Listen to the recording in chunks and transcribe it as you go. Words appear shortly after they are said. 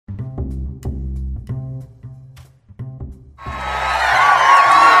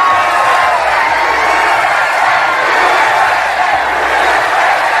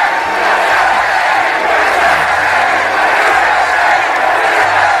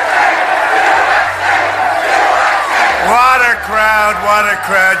crowd, what a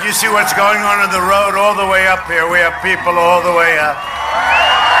crowd. You see what's going on the road all the way up here. We have people all the way up.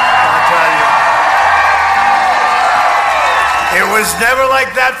 I'll tell you. It was never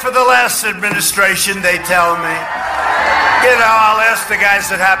like that for the last administration, they tell me. You know, I'll ask the guys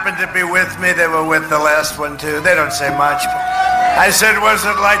that happened to be with me. They were with the last one, too. They don't say much. I said, was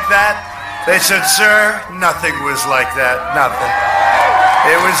it like that? They said, sir, nothing was like that. Nothing.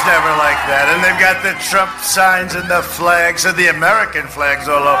 It was never like that. And they've got the Trump signs and the flags and the American flags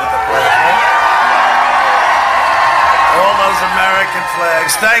all over the place. All those American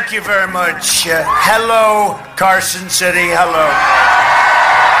flags. Thank you very much. Hello, Carson City. Hello.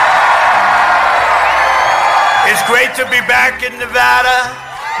 It's great to be back in Nevada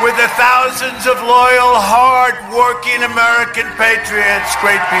with the thousands of loyal, hard-working American patriots.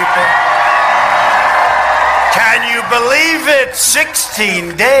 Great people. Can you believe it?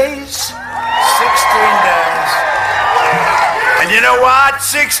 16 days. 16 days. And you know what?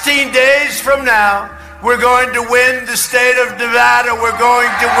 16 days from now, we're going to win the state of Nevada. We're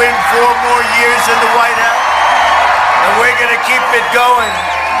going to win 4 more years in the White House. And we're going to keep it going.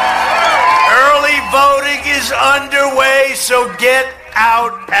 Early voting is underway, so get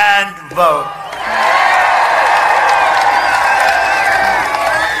out and vote.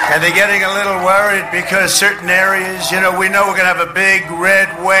 And they're getting a little worried because certain areas, you know, we know we're going to have a big red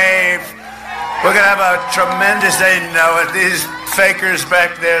wave. We're going to have a tremendous, they know it. These fakers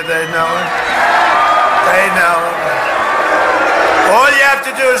back there, they know it. They know it. All you have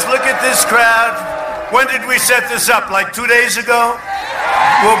to do is look at this crowd. When did we set this up? Like 2 days ago?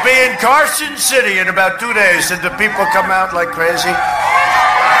 We'll be in Carson City in about 2 days, and the people come out like crazy.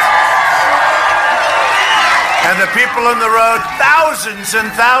 And the people on the road, thousands and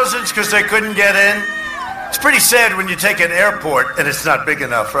thousands, because they couldn't get in. It's pretty sad when you take an airport and it's not big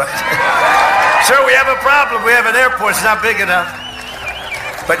enough, right? Sir, we have a problem. We have an airport. It's not big enough.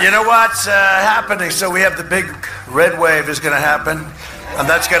 But you know what's happening? So we have the big red wave is going to happen. And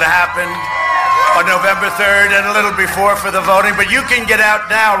that's going to happen on November 3rd and a little before for the voting. But you can get out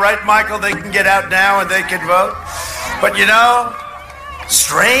now, right, Michael? They can get out now and they can vote. But you know,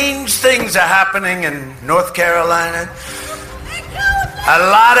 strange things are happening in North Carolina. A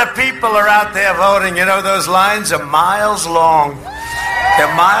lot of people are out there voting. You know, those lines are miles long.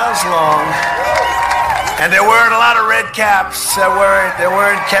 They're miles long. And they're wearing a lot of red caps. They're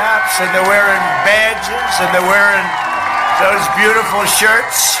wearing caps, and they're wearing badges, and they're wearing those beautiful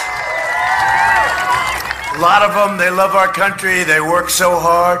shirts. A lot of them, they love our country. They work so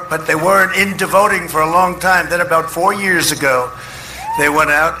hard, but they weren't into voting for a long time. Then about 4 years ago, they went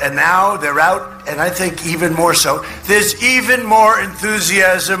out, and now they're out, and I think even more so. There's even more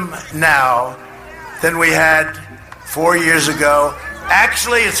enthusiasm now than we had 4 years ago.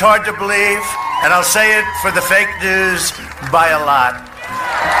 Actually, it's hard to believe, and I'll say it for the fake news, by a lot.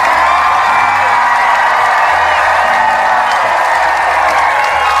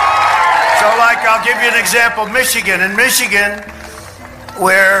 So, like, I'll give you an example. Michigan. In Michigan,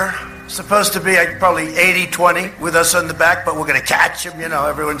 we're supposed to be probably 80-20 with us on the back, but we're going to catch them. You know,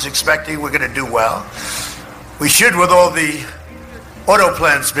 everyone's expecting we're going to do well. We should, with all the auto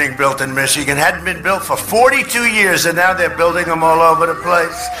plants being built in Michigan. Hadn't been built for 42 years, and now they're building them all over the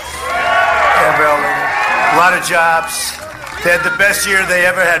place. They're building a lot of jobs. They had the best year they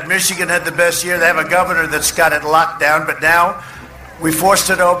ever had. Michigan had the best year. They have a governor that's got it locked down, but now we forced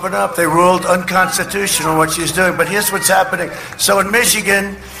it to open up. They ruled unconstitutional what she's doing. But here's what's happening. So in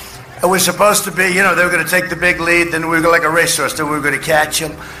Michigan, it was supposed to be, you know, they were going to take the big lead, then we were like a racehorse, then we were going to catch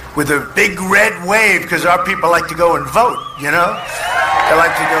them with a big red wave, because our people like to go and vote, you know? They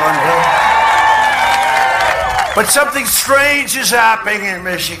like to go and vote. But something strange is happening in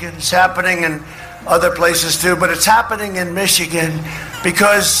Michigan. It's happening in other places too, but it's happening in Michigan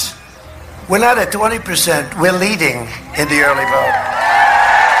because we're not at 20%. We're leading in the early vote.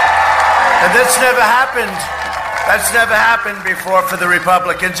 And that's never happened. That's never happened before for the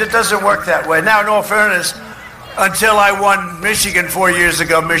Republicans. It doesn't work that way. Now, in all fairness, until I won Michigan 4 years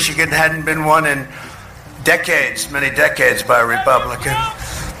ago, Michigan hadn't been won in decades, many decades, by a Republican.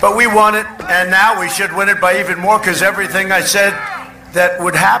 But we won it, and now we should win it by even more, because everything I said that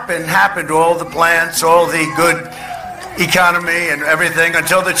would happen happened. All the plants, all the good economy and everything,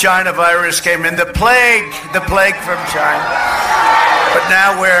 until the China virus came in, the plague from China. But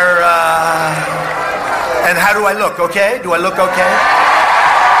now we're, and how do I look, okay? Do I look okay?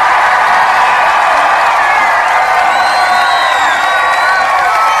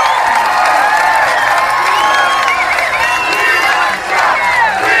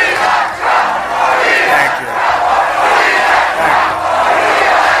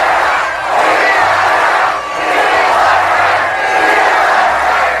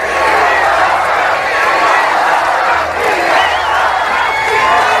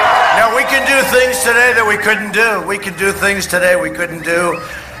 we couldn't do. We could do things today we couldn't do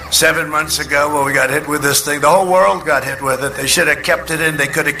 7 months ago when we got hit with this thing. The whole world got hit with it. They should have kept it in. They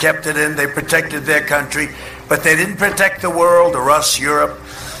could have kept it in. They protected their country. But they didn't protect the world or us, Europe.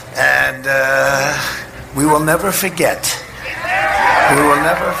 And we will never forget. We will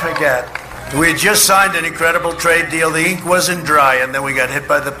never forget. We had just signed an incredible trade deal. The ink wasn't dry, and then we got hit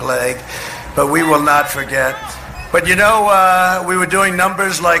by the plague. But we will not forget. But you know, we were doing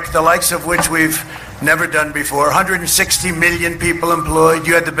numbers like the likes of which we've never done before. 160 million people employed.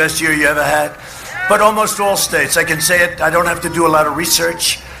 You had the best year you ever had. But almost all states, I can say it, I don't have to do a lot of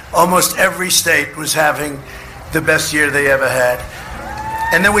research. Almost every state was having the best year they ever had.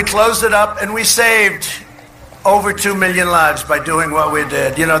 And then we closed it up and we saved over 2 million lives by doing what we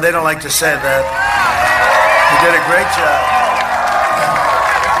did. You know, they don't like to say that. We did a great job.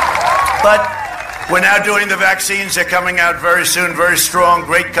 But we're now doing the vaccines. They're coming out very soon, very strong.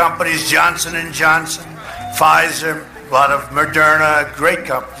 Great companies, Johnson & Johnson, Pfizer, a lot of Moderna, great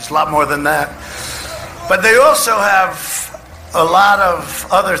companies, a lot more than that. But they also have a lot of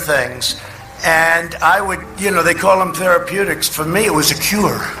other things. And I would, you know, they call them therapeutics. For me, it was a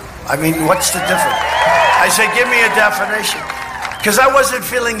cure. I mean, what's the difference? I said, give me a definition. Because I wasn't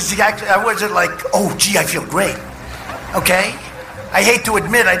feeling exactly, I wasn't like, oh, gee, I feel great. Okay? I hate to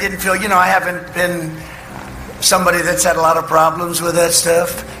admit I didn't feel, you know, I haven't been somebody that's had a lot of problems with that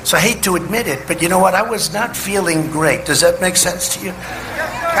stuff. So I hate to admit it, but you know what? I was not feeling great. Does that make sense to you?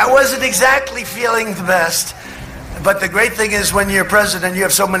 I wasn't exactly feeling the best. But the great thing is when you're president, you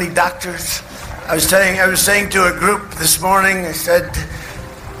have so many doctors. I was saying to a group this morning, I said,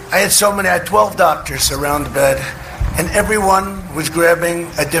 I had 12 doctors around the bed, and everyone was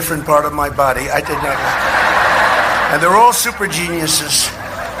grabbing a different part of my body. I did not like it. And they're all super geniuses.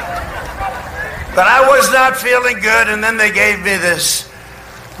 But I was not feeling good, and then they gave me this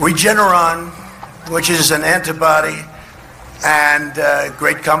Regeneron, which is an antibody, and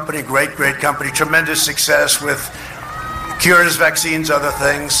great company, great company, tremendous success with cures, vaccines, other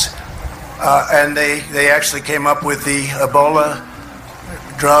things. And they actually came up with the Ebola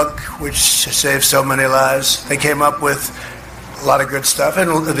drug, which saved so many lives. They came up with a lot of good stuff, and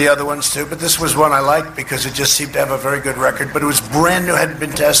the other ones too, but this was one I liked because it just seemed to have a very good record, but it was brand new, hadn't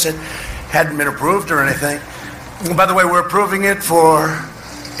been tested, hadn't been approved or anything. And by the way, we're approving it for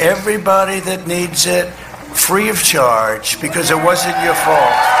everybody that needs it, free of charge, because it wasn't your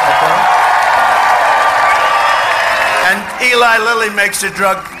fault, okay? And Eli Lilly makes a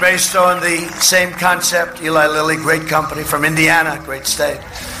drug based on the same concept. Eli Lilly, great company from Indiana, great state.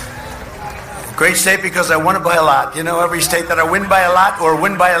 Great state because I won it by a lot. You know, every state that I win by a lot or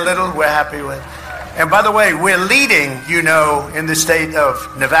win by a little, we're happy with. And by the way, we're leading, you know, in the state of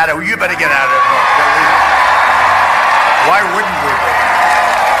Nevada. You better get out of it. Why wouldn't we be?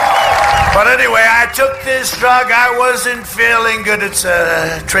 But anyway, I took this drug. I wasn't feeling good. It's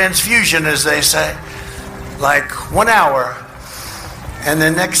a transfusion, as they say. Like 1 hour. And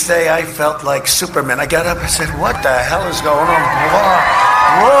the next day, I felt like Superman. I got up and said, what the hell is going on?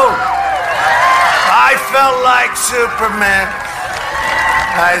 Whoa. I felt like Superman.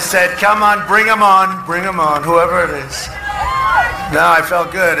 I said, come on, bring him on, whoever it is. No, I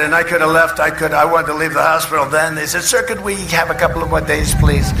felt good, and I could have left. I wanted to leave the hospital then. They said, sir, could we have a couple of more days,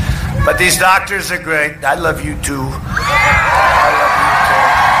 please? But these doctors are great. I love you, too. I love you, too.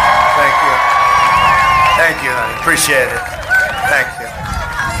 Thank you. Thank you, honey. Appreciate it. Thank you.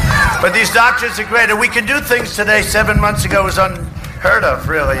 But these doctors are great, and we can do things today. 7 months ago was unheard of,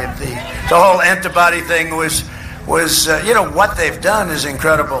 really. The whole antibody thing was you know, what they've done is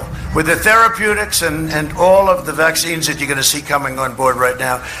incredible. With the therapeutics and all of the vaccines that you're going to see coming on board right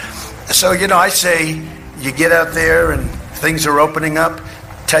now. So, you know, I say you get out there and things are opening up.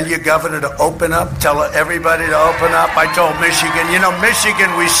 Tell your governor to open up. Tell everybody to open up. I told Michigan, you know,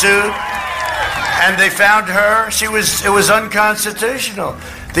 Michigan, we sued. And they found her. It was unconstitutional.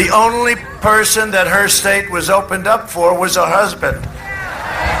 The only person that her state was opened up for was her husband.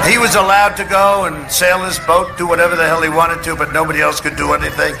 He was allowed to go and sail his boat, do whatever the hell he wanted to, but nobody else could do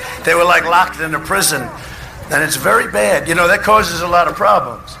anything. They were like locked in a prison. And it's very bad. You know, that causes a lot of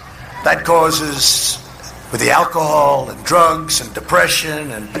problems. That causes, with the alcohol and drugs and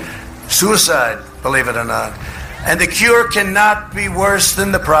depression and suicide, believe it or not. And the cure cannot be worse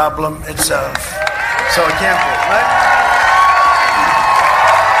than the problem itself. So it can't be, right?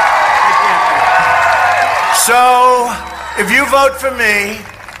 It can't be. So, if you vote for me,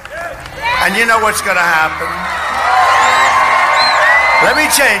 and you know what's going to happen. Let me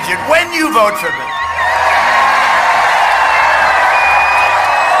change it. When you vote for me,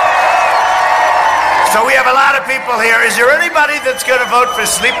 So we have a lot of people here. Is there anybody that's going to vote for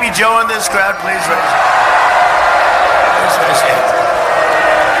Sleepy Joe in this crowd? Please raise your hand.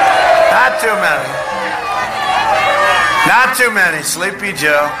 Not too many. Not too many. Sleepy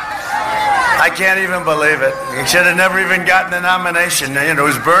Joe. I can't even believe it. He should have never even gotten a nomination. You know,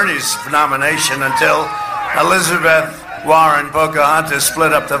 it was Bernie's nomination until Elizabeth Warren, Pocahontas,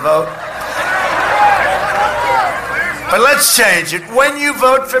 split up the vote. But let's change it. When you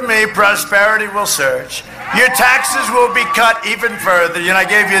vote for me, prosperity will surge. Your taxes will be cut even further. You know, I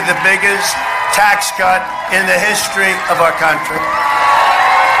gave you the biggest tax cut in the history of our country.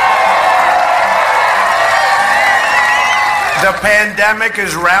 The pandemic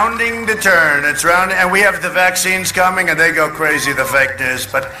is rounding the turn. It's rounding, and we have the vaccines coming, and they go crazy, the fake news.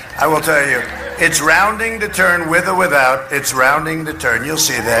 But I will tell you, it's rounding the turn with or without. It's rounding the turn. You'll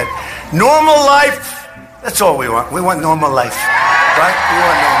see that. Normal life, that's all we want. We want normal life, right? We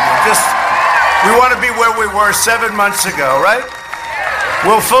want normal. We want to be where we were 7 months ago, right?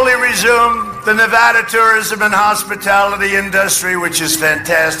 We'll fully resume the Nevada tourism and hospitality industry, which is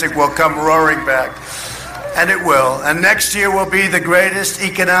fantastic. Will come roaring back. And it will. And next year will be the greatest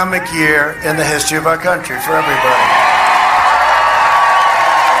economic year in the history of our country for everybody.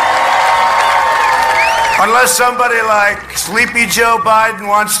 Unless somebody like Sleepy Joe Biden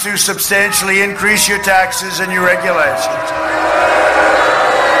wants to substantially increase your taxes and your regulations.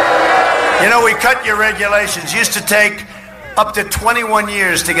 You know, we cut your regulations. It used to take up to 21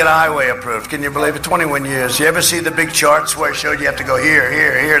 years to get a highway approved. Can you believe it? 21 years. You ever see the big charts where it showed you have to go here,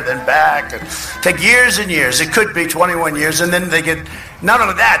 here, here, then back? And take years and years. It could be 21 years, and then they get, not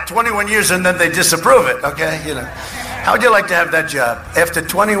only that, 21 years, and then they disapprove it, okay? You know, how would you like to have that job? After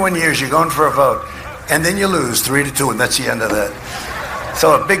 21 years, you're going for a vote, and then you lose 3-2, and that's the end of that.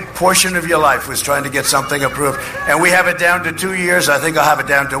 So a big portion of your life was trying to get something approved. And we have it down to 2 years. I think I'll have it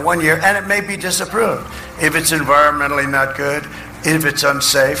down to 1 year. And it may be disapproved. If it's environmentally not good, if it's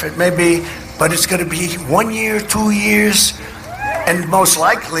unsafe, it may be. But it's going to be 1 year, 2 years. And most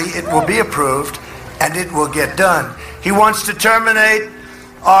likely it will be approved and it will get done. He wants to terminate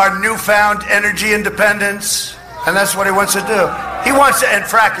our newfound energy independence. And that's what he wants to do. He wants to end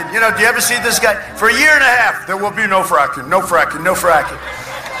fracking. You know, do you ever see this guy? For a year and a half, there will be no fracking, no fracking, no fracking.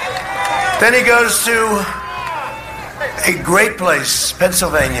 Then he goes to a great place,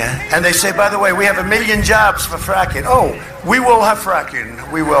 Pennsylvania, and they say, by the way, we have 1 million jobs for fracking. Oh, we will have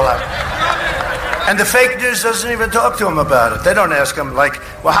fracking. We will have. And the fake news doesn't even talk to him about it. They don't ask him, like,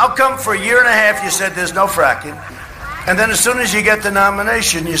 well, how come for a year and a half you said there's no fracking? And then as soon as you get the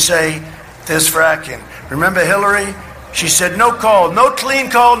nomination, you say, there's fracking. Remember Hillary? She said, no coal, no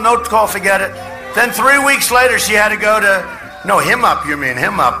clean coal, no coal, forget it. Then 3 weeks later, she had to go to, no, him up,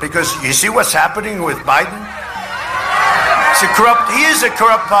 because you see what's happening with Biden? He is a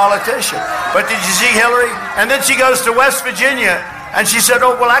corrupt politician. But did you see Hillary? And then she goes to West Virginia, and she said,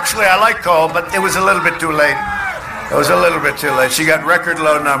 oh, well, actually, I like coal, but it was a little bit too late. It was a little bit too late. She got record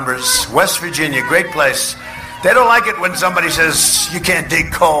low numbers. West Virginia, great place. They don't like it when somebody says, you can't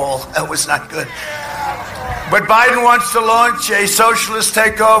dig coal. That was not good. But Biden wants to launch a socialist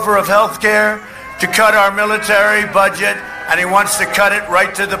takeover of health care to cut our military budget, and he wants to cut it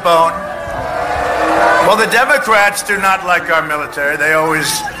right to the bone. Well, the Democrats do not like our military. They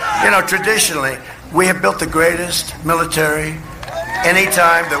always, you know, traditionally, we have built the greatest military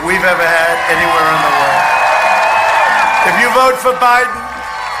anytime that we've ever had anywhere in the world. If you vote for Biden,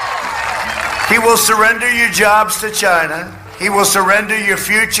 he will surrender your jobs to China. He will surrender your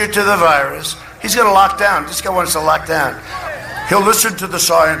future to the virus. He's going to lock down. This guy wants to lock down. He'll listen to the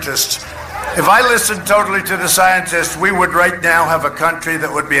scientists. If I listened totally to the scientists, we would right now have a country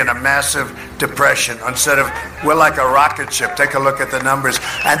that would be in a massive depression. Instead of, we're like a rocket ship. Take a look at the numbers.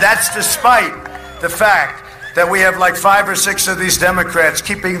 And that's despite the fact that we have like 5 or 6 of these Democrats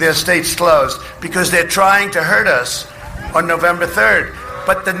keeping their states closed because they're trying to hurt us on November 3rd.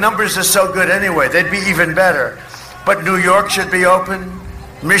 But the numbers are so good anyway. They'd be even better. But New York should be open.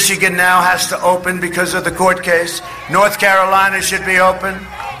 Michigan now has to open because of the court case. North Carolina should be open.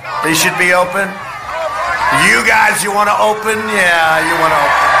 They should be open. You guys, you want to open? Yeah, you want to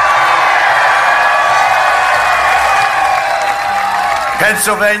open.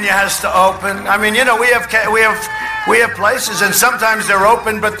 Pennsylvania has to open. I mean, you know, we have places, and sometimes they're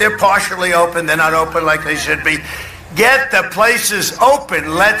open, but they're partially open. They're not open like they should be. Get the places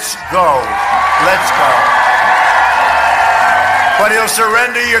open. Let's go. Let's go. But he'll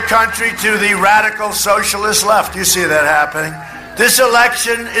surrender your country to the radical socialist left. You see that happening. This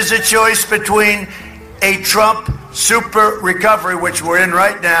election is a choice between a Trump super recovery, which we're in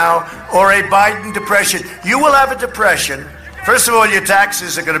right now, or a Biden depression. You will have a depression. First of all, your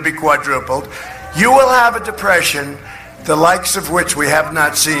taxes are going to be quadrupled. You will have a depression, the likes of which we have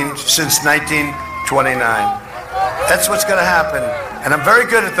not seen since 1929. That's what's going to happen. And I'm very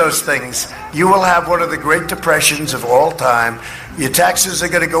good at those things. You will have one of the great depressions of all time. Your taxes are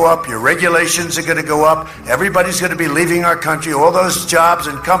going to go up. Your regulations are going to go up. Everybody's going to be leaving our country. All those jobs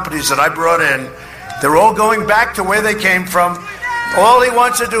and companies that I brought in, they're all going back to where they came from. All he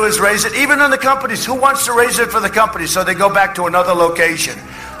wants to do is raise it. Even in the companies, who wants to raise it for the companies? So they go back to another location.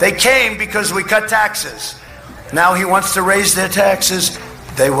 They came because we cut taxes. Now he wants to raise their taxes.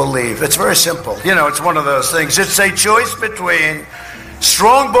 They will leave. It's very simple. You know, it's one of those things. It's a choice between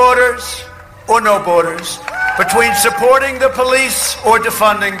strong borders or no borders, between supporting the police or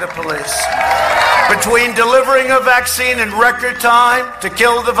defunding the police, between delivering a vaccine in record time to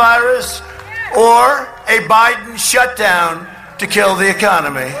kill the virus or a Biden shutdown to kill the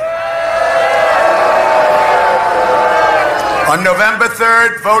economy. On November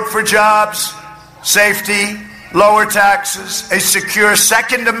 3rd, vote for jobs, safety, lower taxes, a secure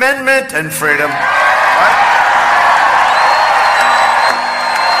Second Amendment, and freedom. Right?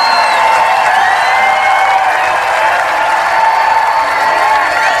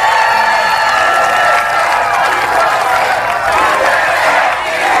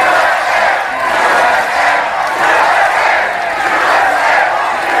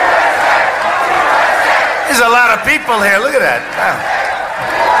 There's a lot of people here. Look at that. Wow.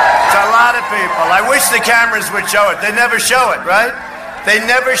 It's a lot of people. I wish the cameras would show it. They never show it, right? They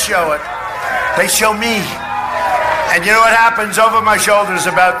never show it. They show me. And you know what happens? Over my shoulders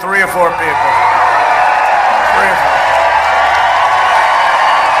about 3 or 4 people. 3 or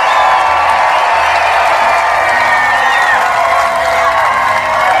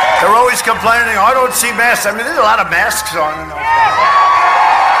 4. They're always complaining, oh, I don't see masks. I mean, there's a lot of masks on. A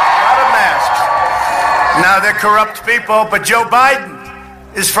lot of masks. Now, they're corrupt people, but Joe Biden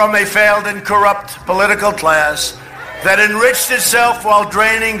is from a failed and corrupt political class that enriched itself while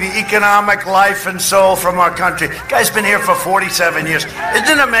draining the economic life and soul from our country. Guy's been here for 47 years.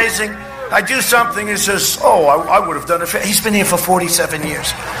 Isn't it amazing? I do something, he says, oh, I would have done it. He's been here for 47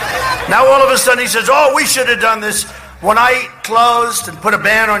 years. Now all of a sudden he says, oh, we should have done this. When I closed and put a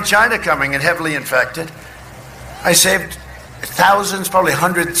ban on China coming in heavily infected, I saved thousands, probably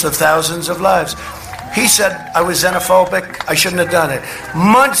hundreds of thousands of lives. He said I was xenophobic. I shouldn't have done it.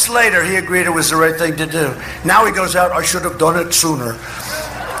 Months later, he agreed it was the right thing to do. Now he goes out, I should have done it sooner.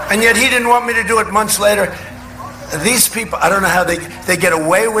 And yet he didn't want me to do it months later. These people, I don't know how they get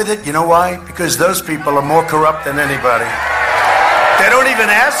away with it. You know why? Because those people are more corrupt than anybody. They don't even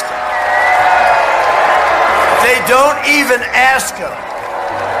ask them. They don't even ask them.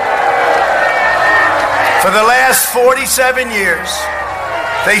 For the last 47 years,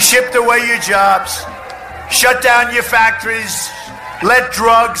 they shipped away your jobs, shut down your factories, let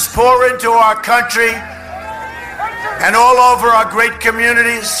drugs pour into our country and all over our great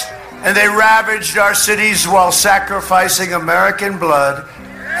communities, and they ravaged our cities while sacrificing American blood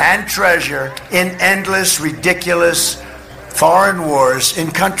and treasure in endless, ridiculous foreign wars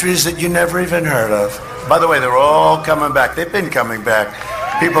in countries that you never even heard of. By the way, they're all coming back. They've been coming back.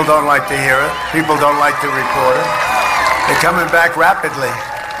 People don't like to hear it. People don't like to report it. They're coming back rapidly.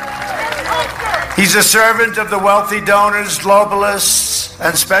 He's a servant of the wealthy donors, globalists,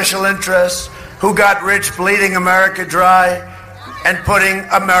 and special interests who got rich bleeding America dry and putting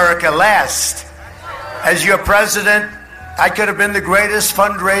America last. As your president, I could have been the greatest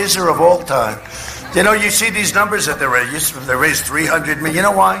fundraiser of all time. You know, you see these numbers that they raised 300 million. You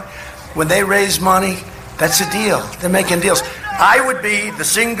know why? When they raise money, that's a deal. They're making deals. I would be the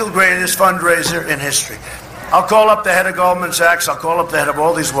single greatest fundraiser in history. I'll call up the head of Goldman Sachs. I'll call up the head of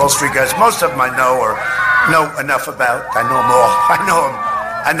all these Wall Street guys. Most of them I know or know enough about. I know them all. I know them.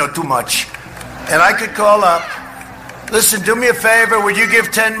 I know too much. And I could call up, listen, do me a favor. Would you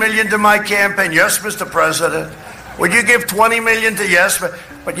give 10 million to my campaign? Yes, Mr. President. Would you give 20 million to yes?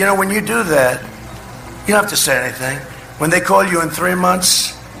 But you know, when you do that, you don't have to say anything. When they call you in 3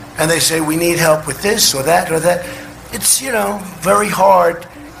 months and they say, we need help with this or that, it's, you know, very hard.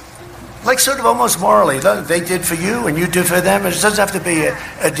 Like sort of almost morally. They did for you and you did for them. It doesn't have to be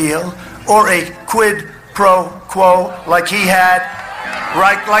a deal or a quid pro quo like he had,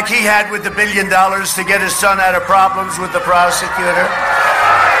 right? Like he had with the $1 billion to get his son out of problems with the prosecutor.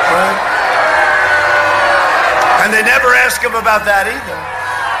 Right? And they never ask him about that either.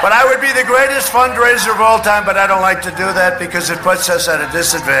 But I would be the greatest fundraiser of all time, but I don't like to do that because it puts us at a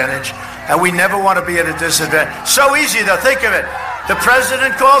disadvantage. And we never want to be at a disadvantage. So easy though, think of it. The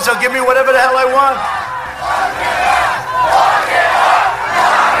president calls, he'll give me whatever the hell I want.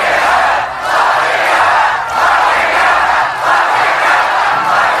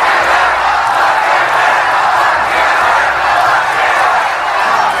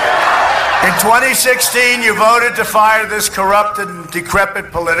 2016, you voted to fire this corrupt and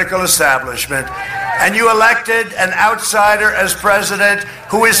decrepit political establishment, and you elected an outsider as president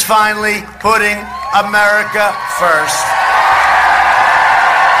who is finally putting America first.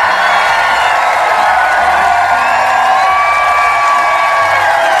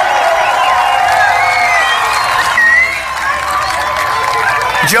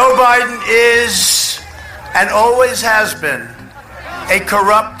 Joe Biden is, and always has been, a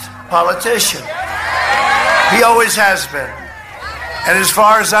corrupt politician. He always has been. And as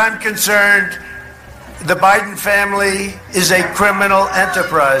far as I'm concerned, the Biden family is a criminal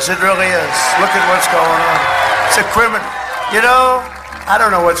enterprise. It really is. Look at what's going on. It's a criminal. You know, I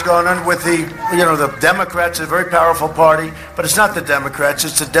don't know what's going on with the Democrats, a very powerful party, but it's not the Democrats.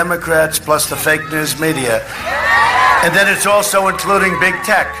 It's the Democrats plus the fake news media. And then it's also including big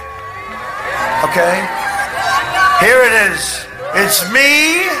tech. Okay? Here it is. It's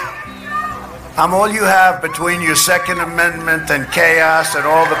me. I'm all you have between your Second Amendment and chaos and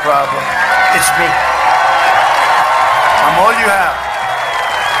all the problems. It's me. I'm all you have.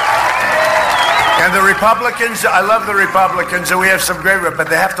 And the Republicans, I love the Republicans, and we have some great, but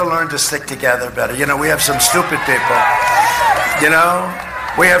they have to learn to stick together better. You know, we have some stupid people. You know,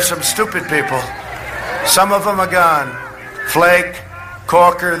 we have some stupid people. Some of them are gone. Flake,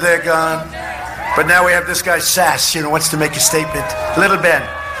 Corker, they're gone. But now we have this guy Sass, wants to make a statement. Little Ben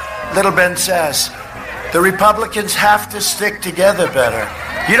Sass. The Republicans have to stick together better.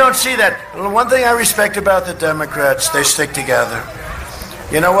 You don't see that. One thing I respect about the Democrats, they stick together.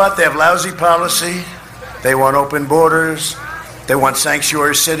 You know what? They have lousy policy. They want open borders. They want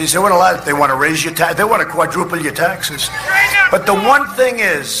sanctuary cities. They want a lot. They want to raise your tax. They want to quadruple your taxes. But the one thing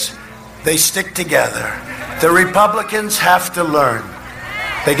is, they stick together. The Republicans have to learn.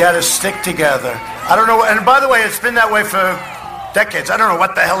 They got to stick together. I don't know. And by the way, it's been that way for decades. I don't know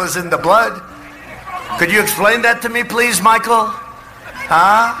what the hell is in the blood. Could you explain that to me, please, Michael?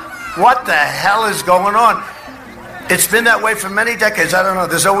 Huh? What the hell is going on? It's been that way for many decades. I don't know.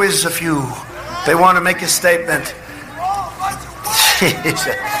 There's always a few. They want to make a statement. It's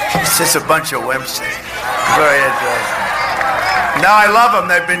just a bunch of wimps. Very interesting. No, I love them.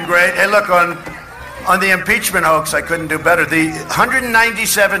 They've been great. Hey, look, on the impeachment hoax, I couldn't do better. The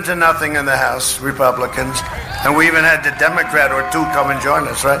 197-0 in the House, Republicans, and we even had the Democrat or two come and join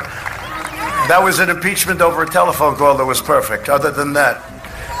us, right? That was an impeachment over a telephone call that was perfect. Other than that,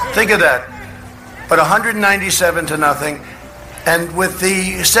 think of that. But 197-0, and with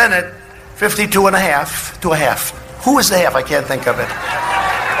the Senate, 52.5 to a half. Who is the half? I can't think of it.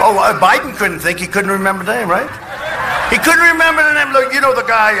 Oh, Biden couldn't think. He couldn't remember the name, right? He couldn't remember the name. Look, the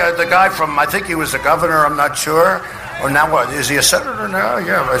guy from, I think he was the governor, I'm not sure. Or now what? Is he a senator now?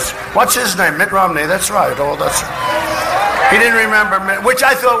 Yeah. What's his name? Mitt Romney. That's right. Oh, he didn't remember, which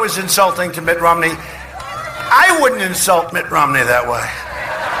I thought was insulting to Mitt Romney. I wouldn't insult Mitt Romney that way.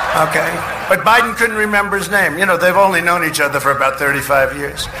 Okay? But Biden couldn't remember his name. They've only known each other for about 35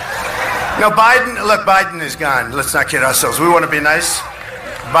 years. Biden is gone. Let's not kid ourselves. We want to be nice.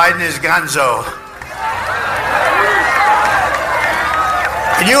 Biden is gonzo.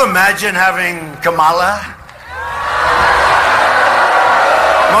 Can you imagine having Kamala?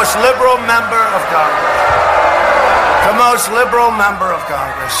 Most liberal member of Congress. The most liberal member of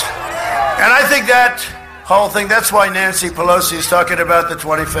Congress. And I think that whole thing, that's why Nancy Pelosi is talking about the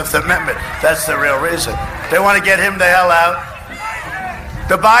 25th Amendment. That's the real reason. They want to get him the hell out.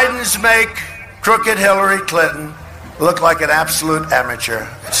 The Bidens make crooked Hillary Clinton look like an absolute amateur.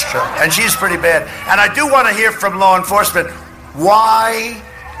 It's true. And she's pretty bad. And I do want to hear from law enforcement. Why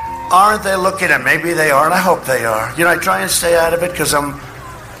aren't they looking at? Maybe they are, and I hope they are. I try and stay out of it because I'm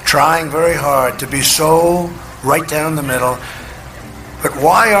trying very hard to be so right down the middle. But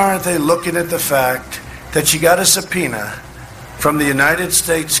why aren't they looking at the fact that she got a subpoena from the United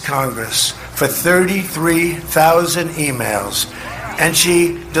States Congress for 33,000 emails, and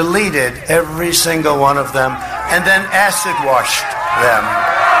she deleted every single one of them and then acid washed them.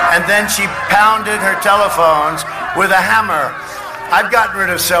 And then she pounded her telephones with a hammer. I've gotten rid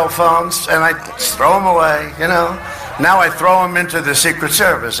of cell phones, and I throw them away, Now I throw them into the Secret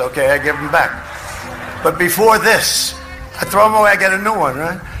Service, okay? I give them back. But before this, I throw them away, I get a new one,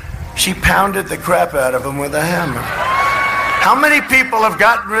 right? She pounded the crap out of them with a hammer. How many people have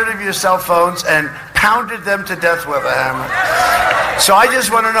gotten rid of your cell phones and pounded them to death with a hammer? So I just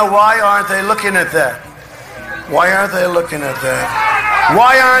want to know, why aren't they looking at that? Why aren't they looking at that?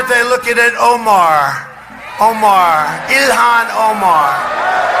 Why aren't they looking at Ilhan Omar?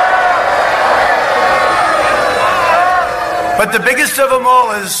 But the biggest of them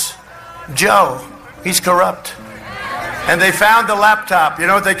all is Joe. He's corrupt. And they found the laptop. You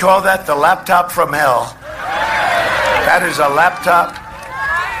know what they call that? The laptop from hell. That is a laptop.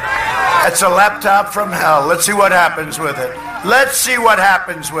 That's a laptop from hell. Let's see what happens with it. Let's see what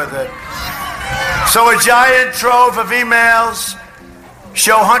happens with it. So a giant trove of emails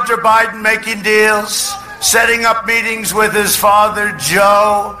show Hunter Biden making deals, setting up meetings with his father,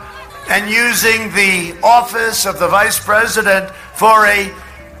 Joe, and using the office of the vice president for a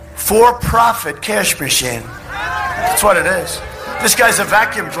for-profit cash machine. That's what it is. This guy's a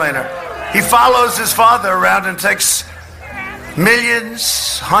vacuum cleaner. He follows his father around and takes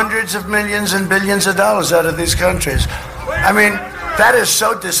millions, hundreds of millions, and billions of dollars out of these countries. I mean, that is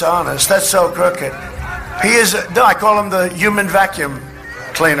so dishonest. That's so crooked. He is, I call him the human vacuum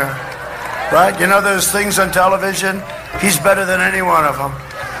cleaner, right? You know those things on television? He's better than any one of them.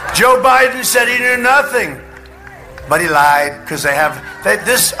 Joe Biden said he knew nothing, but he lied because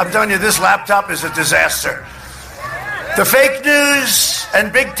I'm telling you, this laptop is a disaster. The fake news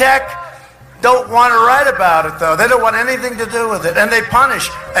and big tech don't want to write about it, though. They don't want anything to do with it, and they punish.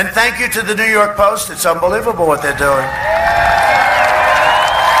 And thank you to the New York Post. It's unbelievable what they're doing.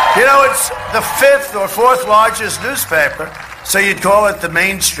 You know, it's the fifth or fourth largest newspaper, so you'd call it the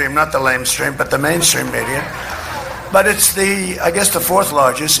mainstream, not the lamestream, but the mainstream media. But it's I guess the fourth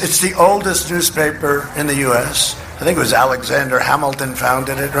largest. It's the oldest newspaper in the U.S. I think it was Alexander Hamilton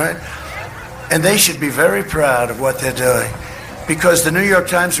founded it, right? And they should be very proud of what they're doing, because the New York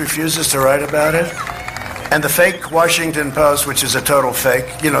Times refuses to write about it. And the fake Washington Post, which is a total fake,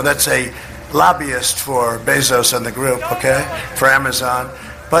 that's a lobbyist for Bezos and the group, okay, for Amazon.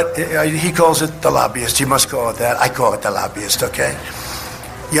 But he calls it the lobbyist. He must call it that. I call it the lobbyist, okay?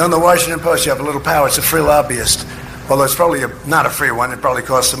 You own the Washington Post, you have a little power. It's a free lobbyist. Although it's probably not a free one. It probably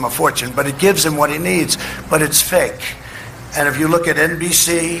costs him a fortune. But it gives him what he needs. But it's fake. And if you look at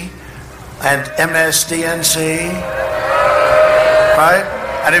NBC and MSDNC, right?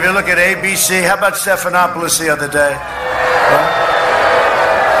 And if you look at ABC, how about Stephanopoulos the other day? Right?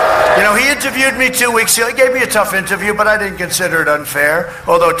 He interviewed me 2 weeks ago. He gave me a tough interview, but I didn't consider it unfair,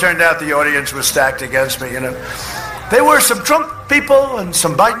 although it turned out the audience was stacked against me, There were some Trump people and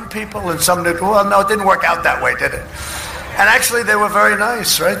some Biden people and some, well, no, it didn't work out that way, did it? And actually, they were very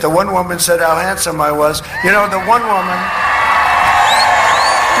nice, right? The one woman said how handsome I was. The one woman,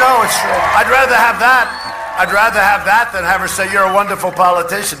 no, it's true. I'd rather have that than have her say, you're a wonderful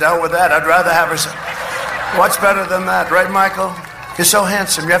politician. The hell with that. I'd rather have her say, what's better than that, right, Michael? You're so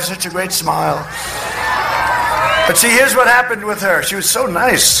handsome. You have such a great smile. But see, here's what happened with her. She was so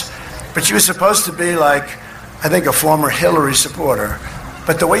nice, but she was supposed to be like, I think, a former Hillary supporter.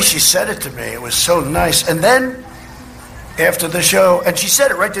 But the way she said it to me, it was so nice. And then, after the show, and she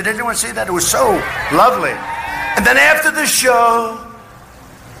said it, right? Did anyone see that? It was so lovely. And then after the show,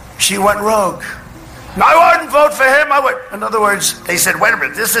 she went rogue. No, I wouldn't vote for him. In other words, they said, wait a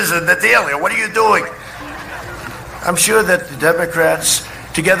minute, this isn't the deal here. What are you doing? I'm sure that the Democrats,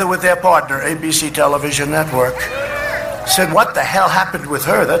 together with their partner, ABC Television Network, said, what the hell happened with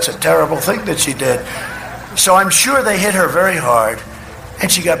her? That's a terrible thing that she did. So I'm sure they hit her very hard,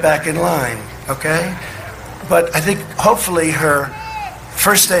 and she got back in line, okay? But I think hopefully her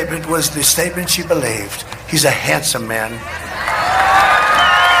first statement was the statement she believed. He's a handsome man.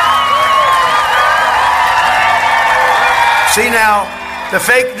 See now, the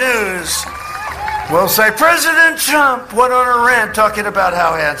fake news will say, President Trump went on a rant talking about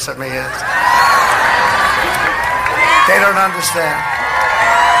how handsome he is. They don't understand.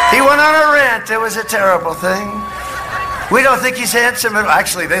 He went on a rant. It was a terrible thing. We don't think he's handsome.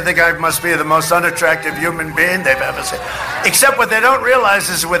 Actually, they think I must be the most unattractive human being they've ever seen. Except what they don't realize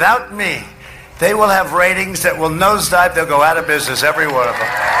is without me, they will have ratings that will nosedive. They'll go out of business, every one of them.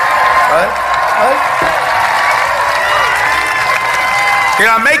 Right?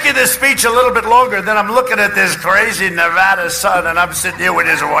 I'm making this speech a little bit longer, then I'm looking at this crazy Nevada sun, and I'm sitting here with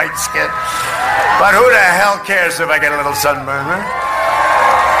his white skin. But who the hell cares if I get a little sunburn, huh?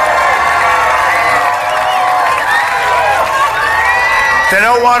 They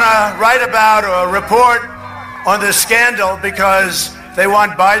don't want to write about or report on this scandal because they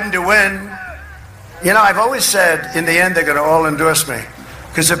want Biden to win. I've always said, in the end, they're going to all endorse me.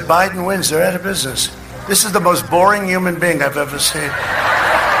 Because if Biden wins, they're out of business. This is the most boring human being I've ever seen.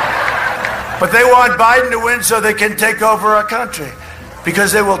 But they want Biden to win so they can take over our country.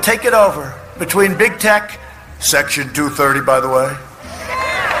 Because they will take it over between big tech, Section 230, by the way.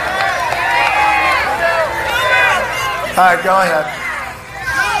 All right, go ahead.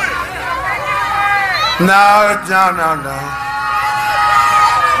 No.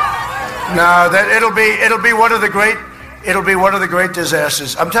 No, it'll be one of the great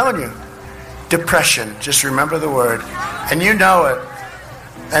disasters. I'm telling you. depression. Just remember the word. And you know it.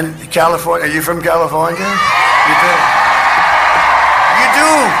 And California, are you from California? You do. You do.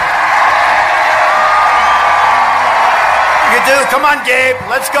 You do. Come on, Gabe.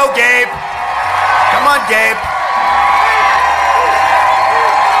 Let's go, Gabe. Come on, Gabe.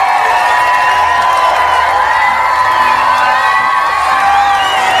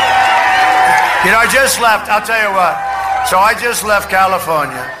 You know, I just left. I'll tell you what. So I just left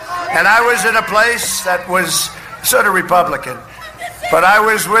California. And I was in a place that was sort of Republican. But I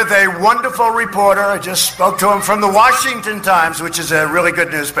was with a wonderful reporter. I just spoke to him from the Washington Times, which is a really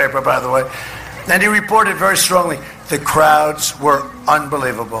good newspaper, by the way. And he reported very strongly. The crowds were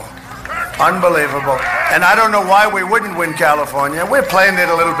unbelievable. Unbelievable. And I don't know why we wouldn't win California. We're playing it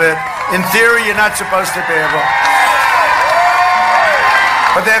a little bit. In theory, you're not supposed to be able.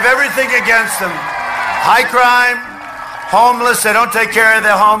 But they have everything against them. High crime, homeless. They don't take care of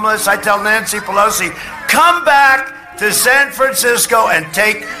their homeless. I tell Nancy Pelosi, come back to San Francisco and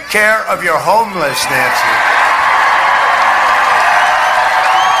take care of your homeless, Nancy.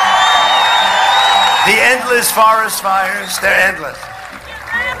 The endless forest fires, they're endless.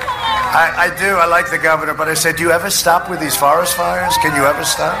 I do. I like the governor, but I said, do you ever stop with these forest fires? Can you ever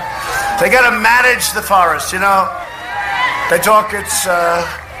stop? They got to manage the forest, you know. They talk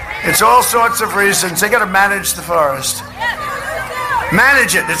it's all sorts of reasons. They got to manage the forest.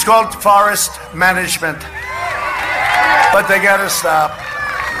 Manage it. It's called forest management. But they got to stop.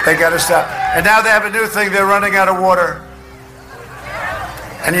 They got to stop. And now they have a new thing. They're running out of water.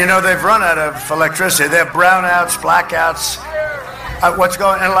 And you know, they've run out of electricity. They have brownouts, blackouts. What's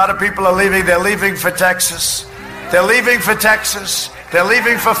going on? And a lot of people are leaving. They're leaving for Texas. They're leaving for Texas. They're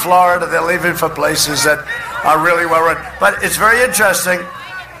leaving for Florida. They're leaving for places that are really well run. But it's very interesting.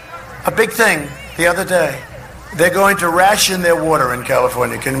 A big thing the other day. They're going to ration their water in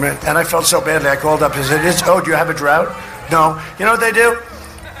California. And I felt so badly. I called up and said, do you have a drought? No. You know what they do?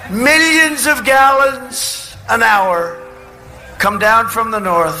 Millions of gallons an hour come down from the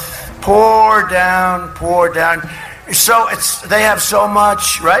north. Pour down, pour down. So they have so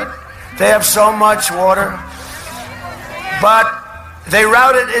much, right? They have so much water. But they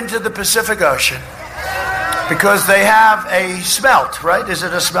route it into the Pacific Ocean because they have a smelt, right? Is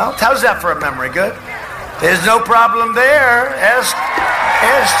it a smelt? How's that for a memory? Good? There's no problem there. Ask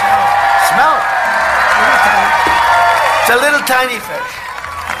smelt. It's a little tiny fish.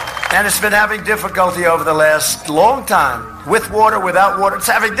 And it's been having difficulty over the last long time. With water, without water, it's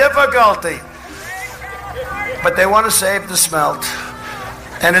having difficulty. But they want to save the smelt.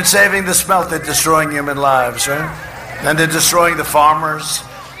 And in saving the smelt, they're destroying human lives, right? And they're destroying the farmers.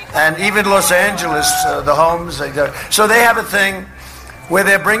 And even Los Angeles, the homes. So they have a thing where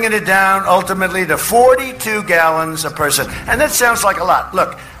they're bringing it down ultimately to 42 gallons a person. And that sounds like a lot.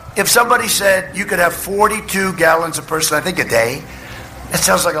 Look, if somebody said you could have 42 gallons a person, I think a day, that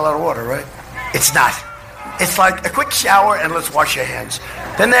sounds like a lot of water, right? It's not. It's like a quick shower and let's wash your hands.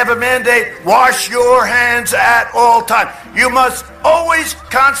 Then they have a mandate, wash your hands at all times. You must always,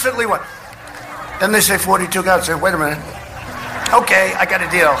 constantly wash. Then they say 42 gallons. I say, wait a minute. Okay, I got a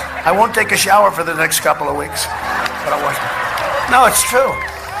deal. I won't take a shower for the next couple of weeks. But I'll wash my hands. No, it's true.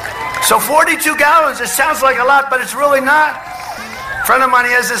 So 42 gallons, it sounds like a lot, but it's really not. A friend of mine,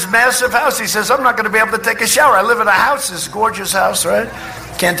 he has this massive house. He says, I'm not going to be able to take a shower. I live in a house, this gorgeous house, right?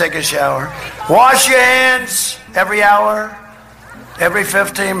 Can't take a shower. Wash your hands every hour, every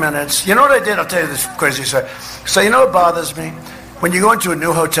 15 minutes. You know what I did? I'll tell you this crazy story. So you know what bothers me? When you go into a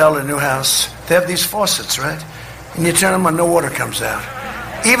new hotel or a new house, they have these faucets, right? And you turn them on, no water comes out.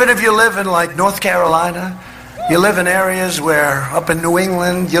 Even if you live in like North Carolina, you live in areas where, up in New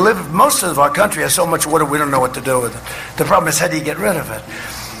England, most of our country has so much water we don't know what to do with it. The problem is, how do you get rid of it?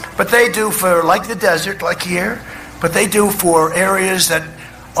 But they do for, like the desert, like here, but they do for areas that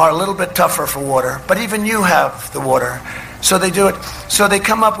are a little bit tougher for water. But even you have the water. So they do it. So they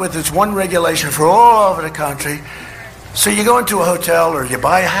come up with this one regulation for all over the country. So you go into a hotel or you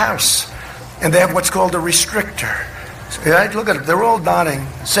buy a house, and they have what's called a restrictor. Right? Look at it. They're all nodding.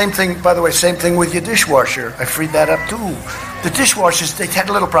 Same thing, by the way, same thing with your dishwasher. I freed that up too. The dishwashers, they had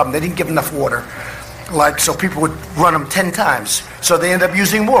a little problem. They didn't give enough water. So people would run them 10 times. So they end up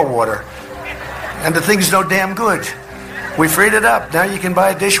using more water. And the thing's no damn good. We freed it up. Now you can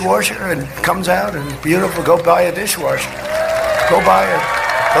buy a dishwasher and it comes out and beautiful. Go buy a dishwasher. Go buy it.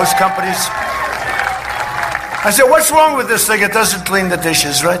 Those companies. I said, what's wrong with this thing? It doesn't clean the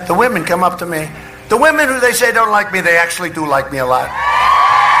dishes, right? The women come up to me. The women who they say don't like me, they actually do like me a lot.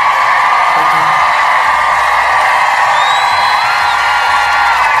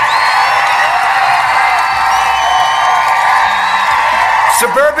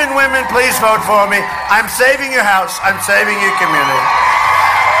 suburban women, please vote for me. I'm saving your house. I'm saving your community.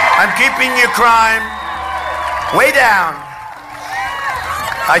 I'm keeping your crime way down.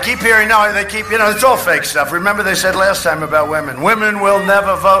 I keep hearing, no, they keep, it's all fake stuff. Remember they said last time about women. Women will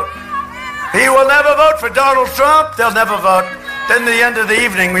never vote. He will never vote for Donald Trump. They'll never vote. Then the end of the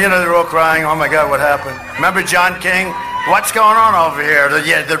evening, they're all crying, oh my God, what happened? Remember John King? What's going on over here?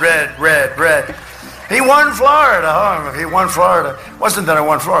 The red. He won Florida. Oh, he won Florida. It wasn't that I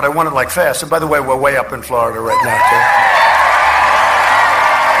won Florida. I won it like fast. And by the way, we're way up in Florida right now, too.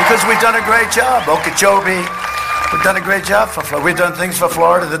 Because we've done a great job. Okeechobee, we've done a great job for Florida. We've done things for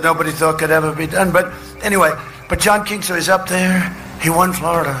Florida that nobody thought could ever be done. But anyway, John King, so he's up there. He won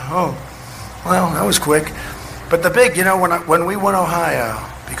Florida. Oh, well, that was quick. But the big, when we won Ohio,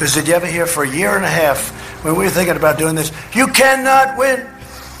 because did you ever hear for a year and a half when we were thinking about doing this, you cannot win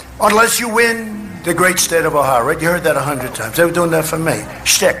unless you win the great state of Ohio, right? You heard that 100 times. They were doing that for me.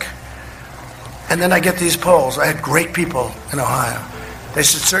 Shtick. And then I get these polls. I had great people in Ohio. They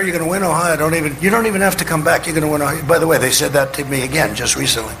said, sir, you're going to win Ohio. You don't even have to come back. You're going to win Ohio. By the way, they said that to me again just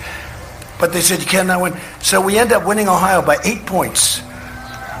recently. But they said, you cannot win. So we end up winning Ohio by 8 points.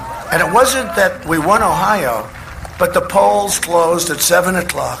 And it wasn't that we won Ohio, but the polls closed at 7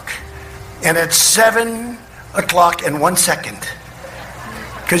 o'clock. And at 7 o'clock and 1 second,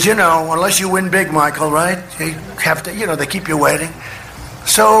 because, unless you win big, Michael, right? You have to, they keep you waiting.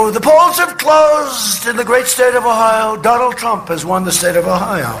 So the polls have closed in the great state of Ohio. Donald Trump has won the state of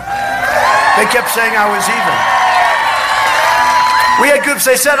Ohio. They kept saying I was even. We had groups,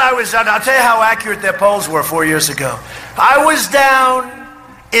 they said I was down. I'll tell you how accurate their polls were 4 years ago. I was down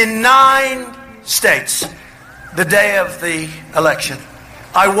in 9 states the day of the election.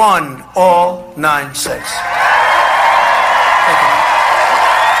 I won all 9 states.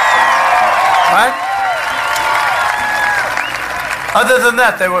 Right? Other than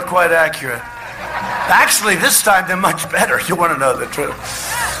that, they were quite accurate. Actually, this time they're much better. You want to know the truth.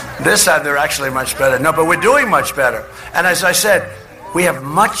 This time they're actually much better. No, but we're doing much better. And as I said, we have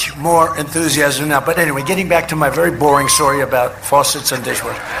much more enthusiasm now. But anyway, getting back to my very boring story about faucets and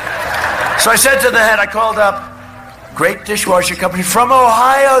dishwashers. So I said to the head, I called up great dishwasher company from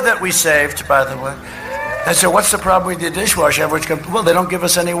Ohio that we saved, by the way. I said, what's the problem with your dishwasher? Well, they don't give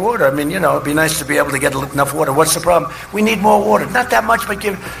us any water. I mean, it'd be nice to be able to get enough water. What's the problem? We need more water. Not that much, but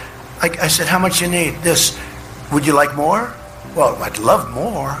I said, how much you need? This. Would you like more? Well, I'd love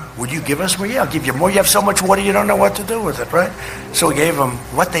more. Would you give us more? Yeah, I'll give you more. You have so much water, you don't know what to do with it, right? So we gave them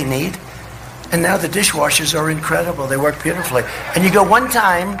what they need. And now the dishwashers are incredible. They work beautifully. And you go one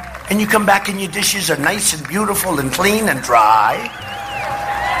time, and you come back and your dishes are nice and beautiful and clean and dry.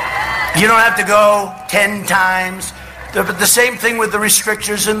 You don't have to go 10 times. The same thing with the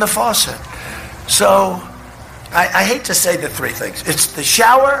restrictors in the faucet. So I hate to say the 3 things. It's the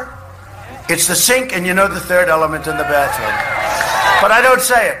shower, it's the sink, and the third element in the bathroom. But I don't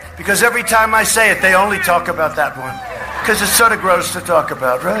say it, because every time I say it, they only talk about that one. Because it's sort of gross to talk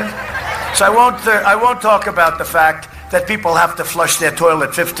about, right? So I won't talk about the fact that people have to flush their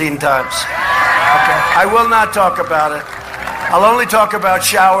toilet 15 times. Okay? I will not talk about it. I'll only talk about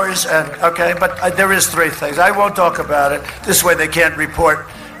showers, but there is 3 things. I won't talk about it. This way they can't report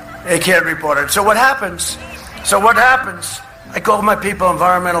it. So what happens? I call my people,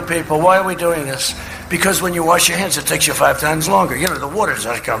 environmental people, why are we doing this? Because when you wash your hands, it takes you 5 times longer. The water's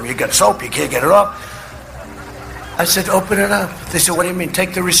not coming. You got soap, you can't get it off. I said, open it up. They said, what do you mean?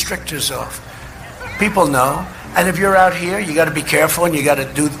 Take the restrictors off. People know. And if you're out here, you got to be careful, and you got to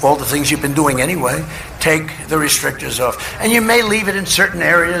do all the things you've been doing anyway. Take the restrictors off. And you may leave it in certain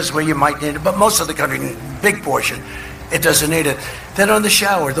areas where you might need it, but most of the country, big portion, it doesn't need it. Then on the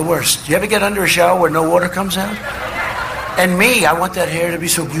shower, the worst. You ever get under a shower where no water comes out? And me, I want that hair to be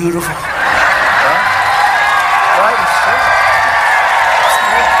so beautiful. Right?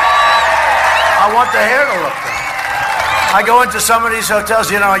 I want the hair to look good. I go into some of these hotels,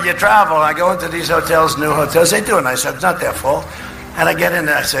 you travel, and I go into these hotels, new hotels. They do a nice job. It's not their fault. And I get in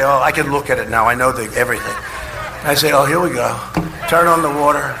there, I say, I can look at it now. I know everything. I say, here we go. Turn on the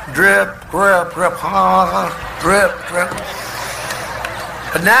water. Drip, drip, drip, drip, drip.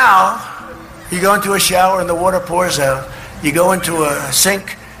 But now, you go into a shower and the water pours out. You go into a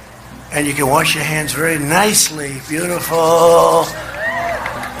sink and you can wash your hands very nicely. Beautiful.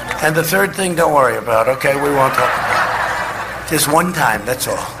 And the third thing, don't worry about, okay? We won't talk about it. Just one time, that's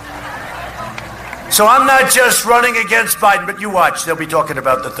all. So I'm not just running against Biden, but you watch. They'll be talking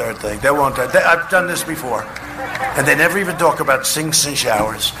about the third thing. They won't. I've done this before. And they never even talk about sinks and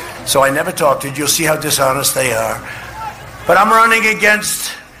showers. So I never talk to you. You'll see how dishonest they are. But I'm running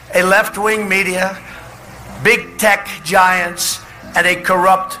against a left-wing media, big tech giants, and a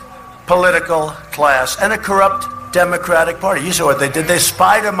corrupt political class and a corrupt Democratic Party. You saw what they did. They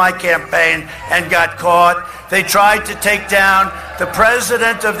spied on my campaign and got caught. They tried to take down the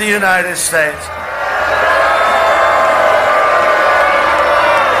President of the United States.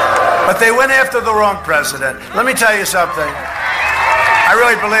 But they went after the wrong president. Let me tell you something. I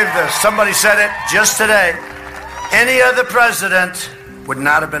really believe this. Somebody said it just today. Any other president would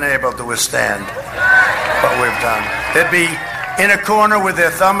not have been able to withstand what we've done. They'd be in a corner with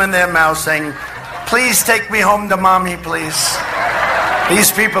their thumb in their mouth saying, please take me home to mommy, please.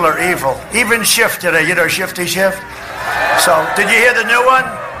 These people are evil. Even Schiff today, you know Shifty Schiff? So, did you hear the new one?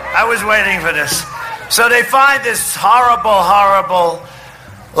 I was waiting for this. So they find this horrible, horrible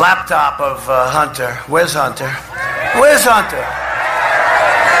laptop of Hunter. Where's Hunter? Where's Hunter?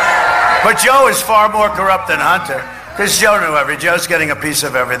 But Joe is far more corrupt than Hunter. Because Joe knew Joe's getting a piece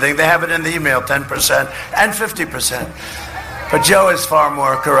of everything. They have it in the email, 10% and 50%. But Joe is far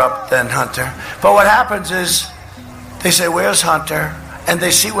more corrupt than Hunter. But what happens is, they say, where's Hunter? And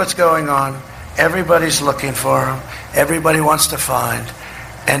they see what's going on. Everybody's looking for him. Everybody wants to find.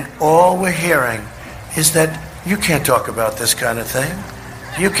 And all we're hearing is that you can't talk about this kind of thing.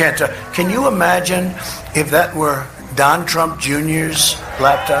 You can't talk. Can you imagine if that were Don Trump Jr.'s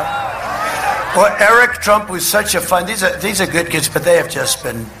laptop? Or Eric Trump, who's such a fun... These are good kids, but they have just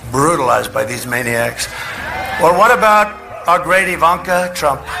been brutalized by these maniacs. Or what about our great Ivanka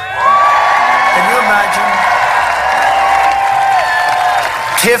Trump? Can you imagine?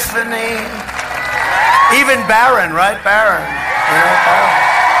 Tiffany, even Barron, right? Barron. You know, Barron.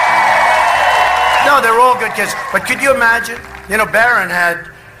 No, they're all good kids. But could you imagine? You know, Barron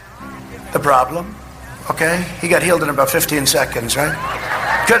had the problem, okay? He got healed in about 15 seconds, right?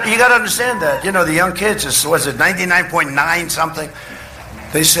 You got to understand that. You know, the young kids, was it 99.9 something?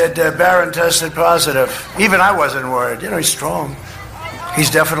 They said Barron tested positive. Even I wasn't worried. You know, he's strong. He's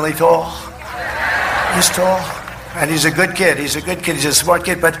definitely tall. He's tall. And he's a good kid. He's a good kid. He's a smart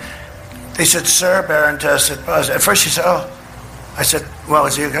kid. But they said, sir, Barron tested positive. At first she said, oh. I said, well,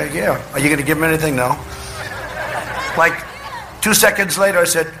 is he okay? Yeah. Are you going to give him anything? No. Like 2 seconds later, I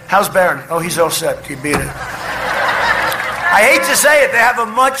said, how's Barron? Oh, he's all set. He beat it. I hate to say it. They have a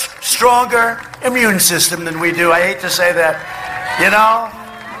much stronger immune system than we do. I hate to say that. You know?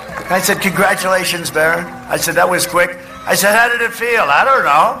 I said, congratulations, Barron. I said, that was quick. I said, how did it feel? I don't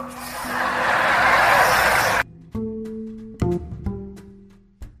know.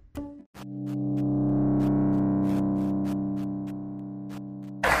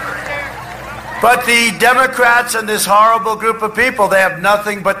 But the Democrats and this horrible group of people, they have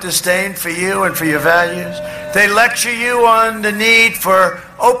nothing but disdain for you and for your values. They lecture you on the need for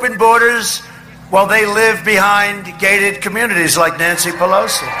open borders while they live behind gated communities like Nancy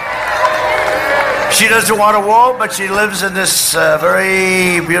Pelosi. She doesn't want a wall, but she lives in this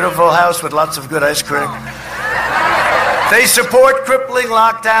very beautiful house with lots of good ice cream. They support crippling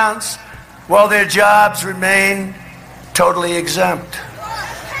lockdowns while their jobs remain totally exempt.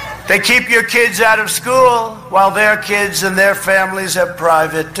 They keep your kids out of school while their kids and their families have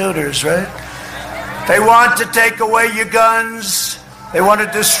private tutors, right? They want to take away your guns. They want to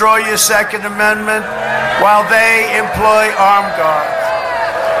destroy your Second Amendment while they employ armed guards.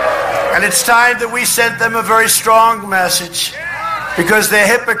 And it's time that we sent them a very strong message because they're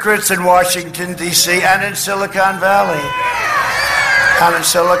hypocrites in Washington, D.C. and in Silicon Valley.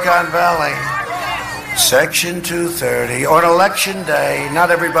 Section 230, on Election Day,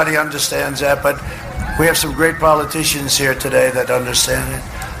 not everybody understands that, but we have some great politicians here today that understand it.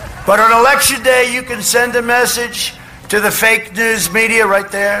 But on Election Day, you can send a message to the fake news media right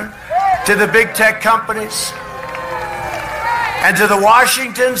there, to the big tech companies, and to the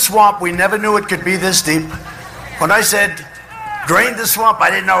Washington swamp. We never knew it could be this deep. When I said, drain the swamp, I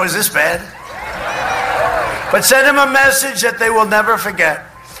didn't know it was this bad. But send them a message that they will never forget.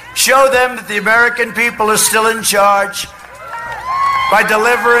 Show them that the American people are still in charge by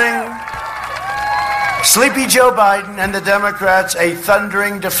delivering Sleepy Joe Biden and the Democrats a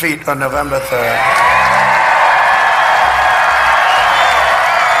thundering defeat on November 3rd.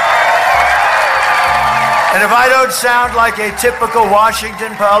 And if I don't sound like a typical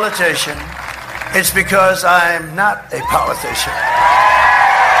Washington politician, it's because I'm not a politician.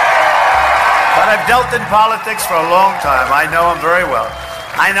 But I've dealt in politics for a long time. I know them very well.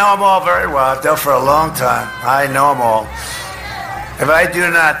 I know them all very well. I've dealt for a long time. I know them all. If I do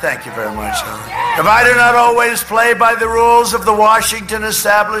not, thank you very much, If I do not always play by the rules of the Washington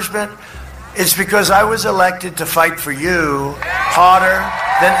establishment, it's because I was elected to fight for you harder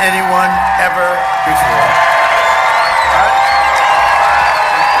than anyone ever before.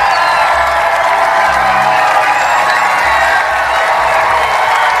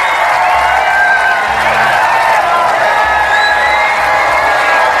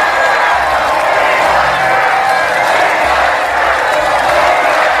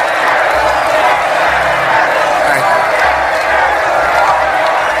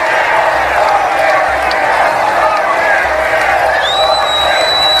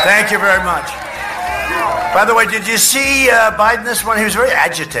 Thank you very much. By the way, did you see Biden this morning? He was very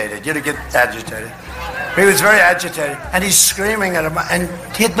agitated. You get agitated. He was very agitated, and he's screaming at him, and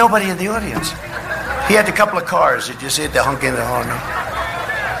he had nobody in the audience. He had a couple of cars. Did you see it? They're honking the horn.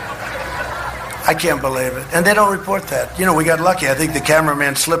 I can't believe it. And they don't report that. You know, we got lucky. I think the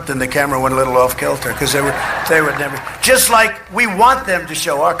cameraman slipped and the camera went a little off kilter because they would never. Just like we want them to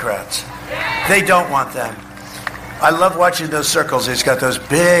show our crowds. They don't want them. I love watching those circles. He's got those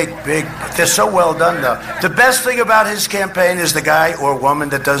big, they're so well done, though. The best thing about his campaign is the guy or woman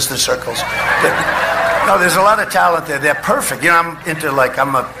that does the circles. No, there's a lot of talent there. They're perfect. You know,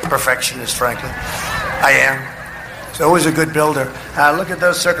 I'm a perfectionist, frankly. I am. It's always a good builder. Look at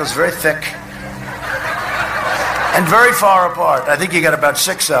those circles, very thick. And very far apart. I think you got about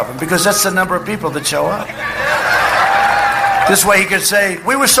 6 of them, because that's the number of people that show up. This way he could say,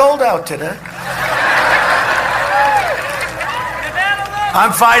 we were sold out today.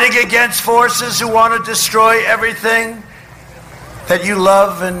 I'm fighting against forces who want to destroy everything that you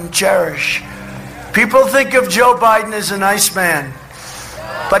love and cherish. People think of Joe Biden as a nice man,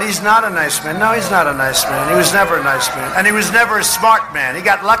 but he's not a nice man. No, he's not a nice man. He was never a nice man. And he was never a smart man. He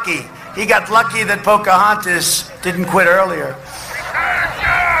got lucky. He got lucky that Pocahontas didn't quit earlier.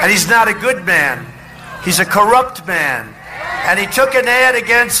 And he's not a good man. He's a corrupt man. And he took an ad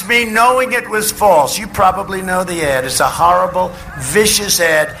against me knowing it was false. You probably know the ad. It's a horrible, vicious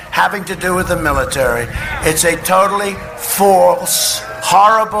ad having to do with the military. It's a totally false,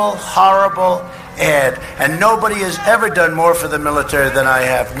 horrible ad. And nobody has ever done more for the military than I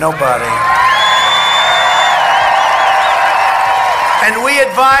have. Nobody. And we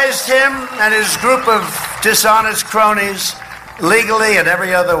advised him and his group of dishonest cronies, legally and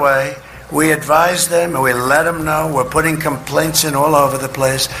every other way. We advised them and we let them know. We're putting complaints in all over the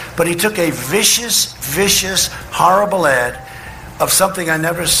place. But he took a vicious, horrible ad of something I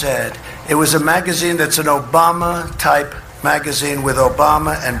never said. It was a magazine that's an Obama-type magazine with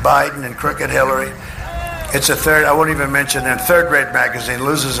Obama and Biden and crooked Hillary. It's I won't even mention it, third-rate magazine,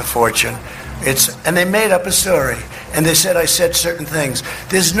 loses a fortune. And they made up a story. And they said I said certain things.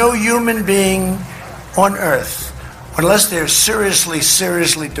 There's no human being on earth, unless they're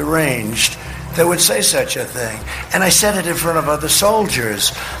seriously deranged, that would say such a thing. And I said it in front of other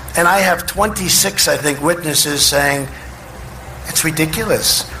soldiers. And I have 26, I think, witnesses saying, it's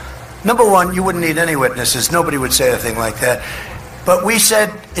ridiculous. Number one, you wouldn't need any witnesses. Nobody would say a thing like that. But we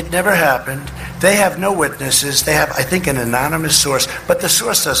said it never happened. They have no witnesses. They have, I think, an anonymous source. But the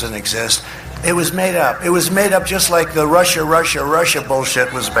source doesn't exist. It was made up. It was made up just like the Russia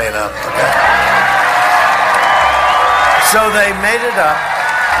bullshit was made up. Okay? So they made it up.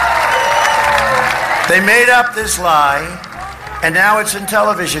 They made up this lie, and now it's in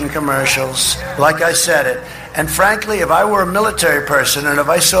television commercials, like I said it. And frankly, if I were a military person and if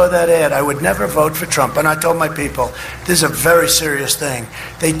I saw that ad, I would never vote for Trump. And I told my people, this is a very serious thing.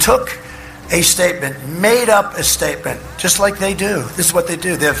 They took a statement, made up a statement, just like they do. This is what they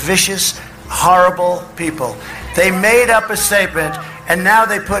do. They're vicious, horrible people. They made up a statement, and now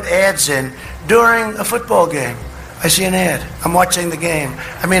they put ads in during a football game. I see an ad. I'm watching the game.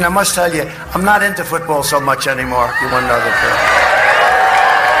 I mean, I must tell you, I'm not into football so much anymore, if you want to know the truth.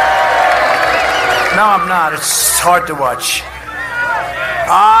 No, I'm not. It's hard to watch.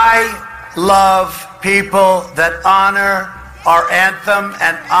 I love people that honor our anthem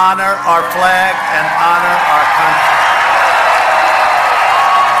and honor our flag and honor our country.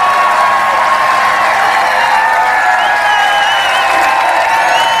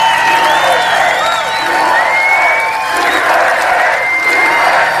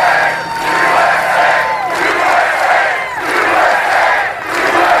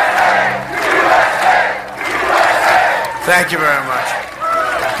 Thank you very much.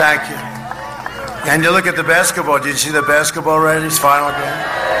 Thank you. And you look at the basketball. Did you see the basketball already? It's final game.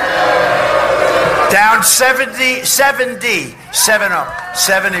 Down 70%.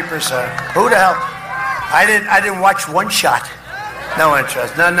 Who the hell? I didn't watch one shot. No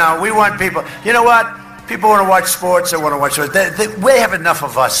interest. No. We want people. You know what? People want to watch sports. They want to watch sports. They have enough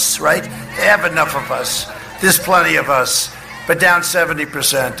of us, right? They have enough of us. There's plenty of us. But down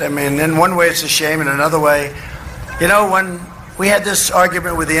 70%. I mean, in one way it's a shame. In another way, you know, when we had this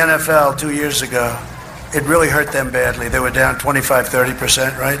argument with the NFL 2 years ago, it really hurt them badly. They were down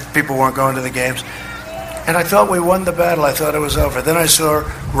 25-30%, right? People weren't going to the games. And I thought we won the battle. I thought it was over. Then I saw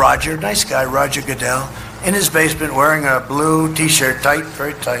Roger, nice guy, Roger Goodell, in his basement wearing a blue T-shirt, tight,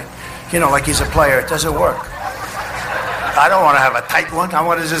 very tight. You know, like he's a player. It doesn't work. I don't want to have a tight one. I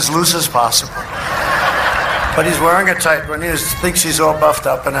want it as loose as possible. But he's wearing a tight one. He thinks he's all buffed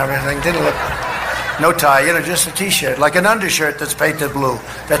up and everything. Didn't look. No tie, just a T-shirt, like an undershirt that's painted blue.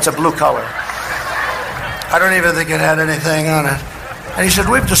 That's a blue color. I don't even think it had anything on it. And he said,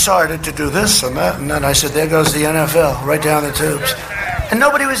 we've decided to do this and that and then. I said, there goes the NFL, right down the tubes. And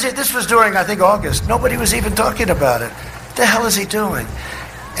nobody was, this was during, I think, August. Nobody was even talking about it. What the hell is he doing?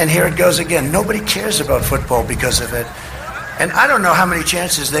 And here it goes again. Nobody cares about football because of it. And I don't know how many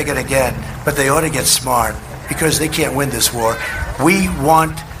chances they're going to get, but they ought to get smart because they can't win this war. We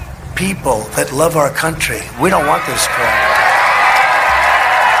want people that love our country. We don't want this crap.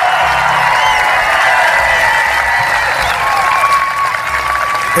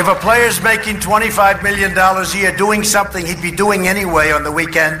 If a player's making $25 million a year doing something he'd be doing anyway on the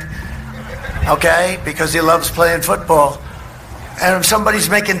weekend, okay, because he loves playing football, and if somebody's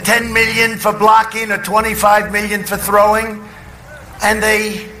making $10 million for blocking or $25 million for throwing, and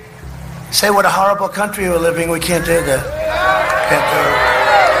they say what a horrible country we're living, we can't do that. Can't do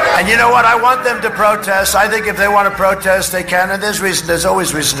it. And you know what? I want them to protest. I think if they want to protest, they can, and there's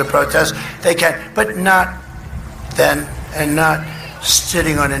always reason to protest. They can, but not then, and not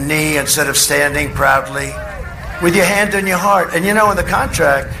sitting on a knee instead of standing proudly with your hand on your heart. And in the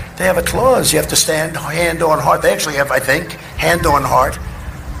contract, they have a clause. You have to stand hand on heart. They actually have, I think, hand on heart.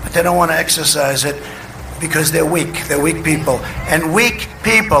 But they don't want to exercise it because they're weak. They're weak people. And weak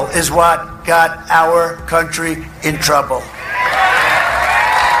people is what got our country in trouble.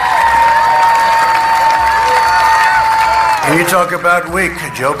 And you talk about weak,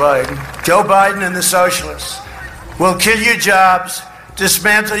 Joe Biden. Joe Biden and the socialists will kill your jobs,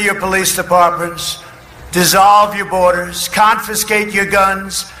 dismantle your police departments, dissolve your borders, confiscate your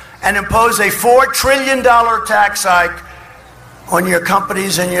guns, and impose a $4 trillion tax hike on your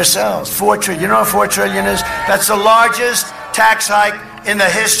companies and yourselves. $4 trillion. You know what $4 trillion is? That's the largest tax hike in the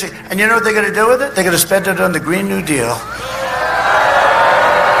history. And you know what they're going to do with it? They're going to spend it on the Green New Deal.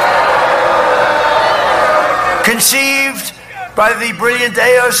 Conceived by the brilliant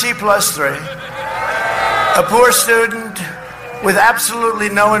AOC plus 3, a poor student with absolutely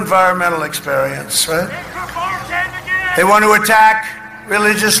no environmental experience, right? They want to attack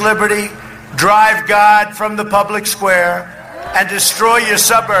religious liberty, drive God from the public square, and destroy your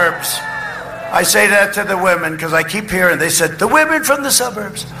suburbs. I say that to the women because I keep hearing, they said, the women from the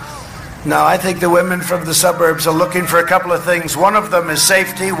suburbs. No, I think the women from the suburbs are looking for a couple of things. One of them is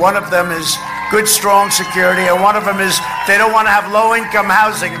safety, one of them is good, strong security, and one of them is they don't want to have low-income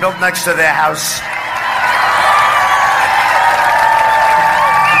housing built next to their house.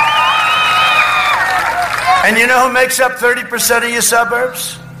 And you know who makes up 30% of your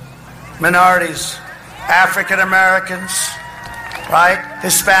suburbs? Minorities. African Americans, right?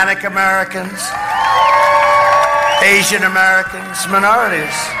 Hispanic Americans, Asian Americans,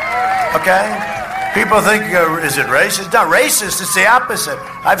 minorities. Okay? People think, is it racist? It's not racist, it's the opposite.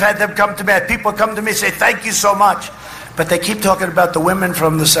 I've had them come to me, people come to me and say, thank you so much. But they keep talking about the women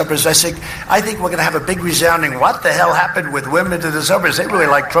from the suburbs. I think we're going to have a big resounding, what the hell happened with women to the suburbs? They really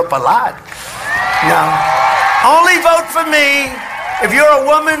like Trump a lot. No. Only vote for me if you're a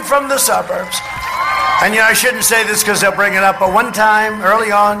woman from the suburbs. And I shouldn't say this because they'll bring it up, but one time,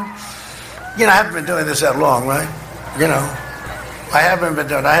 early on, I haven't been doing this that long, right? I haven't been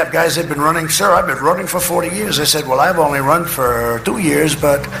doing it. I have guys that have been running, sir, I've been running for 40 years. I said, well, I've only run for 2 years,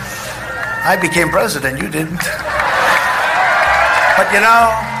 but I became president. You didn't. But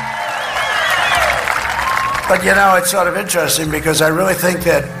it's sort of interesting because I really think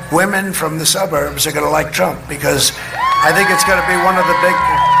that women from the suburbs are going to like Trump because I think it's going to be one of the big,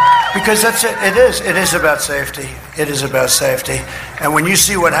 because that's it. It is about safety. It is about safety. And when you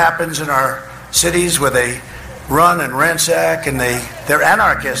see what happens in our cities where they run and ransack and they're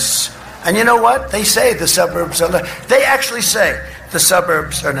anarchists. And you know what? They say the suburbs are, they actually say the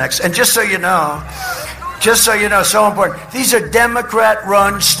suburbs are next. And just so you know, so important, these are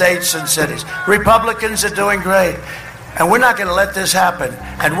Democrat-run states and cities. Republicans are doing great. And we're not going to let this happen.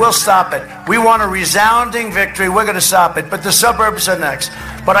 And we'll stop it. We want a resounding victory. We're going to stop it. But the suburbs are next.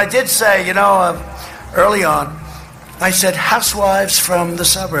 But I did say, early on, I said housewives from the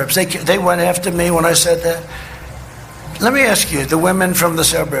suburbs. They went after me when I said that. Let me ask you, the women from the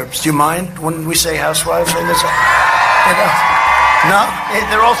suburbs, do you mind when we say housewives from the suburbs? No?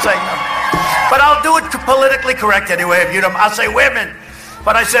 They're all saying no. But I'll do it politically correct anyway. If you don't, I'll say women.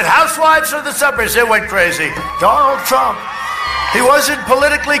 But I said housewives from the suburbs. They went crazy. Donald Trump. He wasn't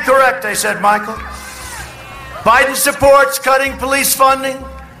politically correct, they said, Michael. Biden supports cutting police funding,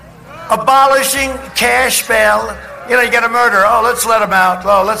 abolishing cash bail. You get a murderer. Oh, let's let him out.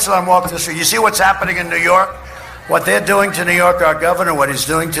 Oh, let's let him walk the street. You see what's happening in New York? What they're doing to New York, our governor, what he's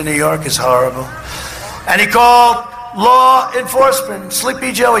doing to New York is horrible. And he called law enforcement.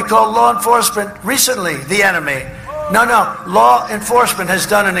 Sleepy Joe, he called law enforcement recently the enemy. No, law enforcement has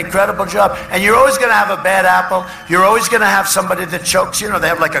done an incredible job. And you're always going to have a bad apple. You're always going to have somebody that chokes. You know, they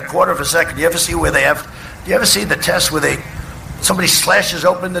have like a quarter of a second. Do you ever see the test where somebody slashes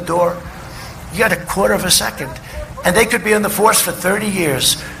open the door? You got a quarter of a second. And they could be on the force for 30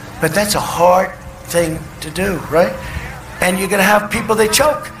 years. But that's a hard thing to do, right? And you're going to have people, they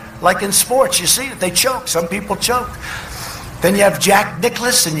choke. Like in sports, you see it, they choke. Some people choke. Then you have Jack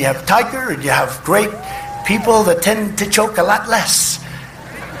Nicklaus, and you have Tiger, and you have great people that tend to choke a lot less.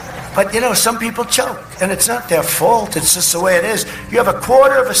 But, you know, some people choke, and it's not their fault. It's just the way it is. You have a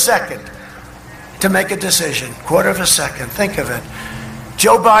quarter of a second to make a decision. Quarter of a second. Think of it.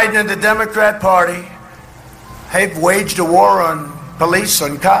 Joe Biden and the Democrat Party have waged a war on police,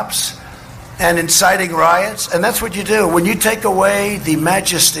 on cops, and inciting riots. And that's what you do. When you take away the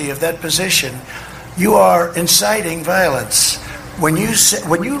majesty of that position, you are inciting violence. When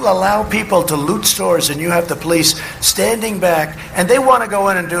you allow people to loot stores and you have the police standing back and they want to go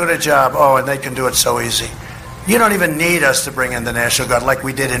in and do their job, and they can do it so easy. You don't even need us to bring in the National Guard like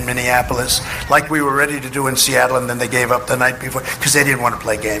we did in Minneapolis, like we were ready to do in Seattle, and then they gave up the night before because they didn't want to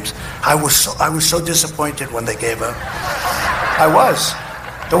play games. I was so disappointed when they gave up. I was.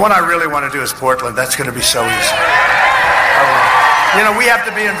 The one I really want to do is Portland. That's going to be so easy. You know, we have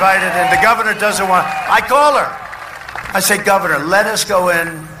to be invited in. The governor doesn't want. I call her. I say, Governor, let us go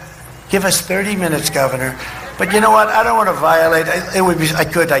in. Give us 30 minutes, Governor. But you know what? I don't want to violate. I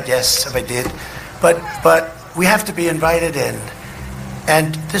could, I guess, if I did. But we have to be invited in.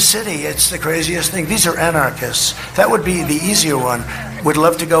 And this city, it's the craziest thing. These are anarchists. That would be the easier one. Would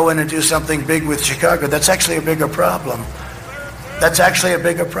love to go in and do something big with Chicago. That's actually a bigger problem.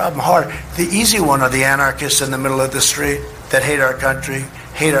 Hard. The easy one are the anarchists in the middle of the street that hate our country,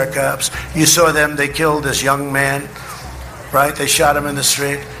 hate our cops. You saw them. They killed this young man. Right? They shot him in the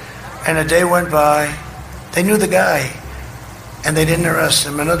street. And a day went by. They knew the guy. And they didn't arrest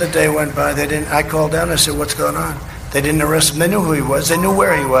him. Another day went by. I called down. I said, what's going on? They didn't arrest him. They knew who he was. They knew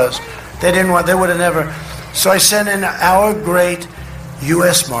where he was. They would have never. So I sent in our great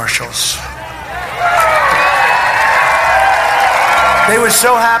U.S. Marshals. They were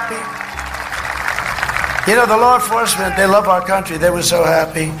so happy. You know, the law enforcement, they love our country. They were so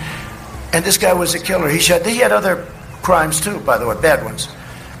happy. And this guy was a killer. He had other crimes too, by the way, bad ones.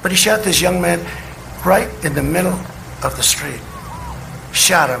 But he shot this young man right in the middle of the street.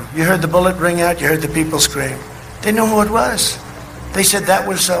 Shot him. You heard the bullet ring out. You heard the people scream. They knew who it was. They said that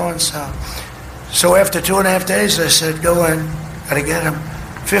was so-and-so. So after 2.5 days, I said, go in. Got to get him.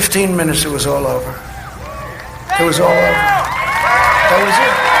 15 minutes, it was all over. It was all over. That was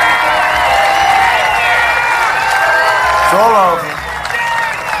it. It's all over.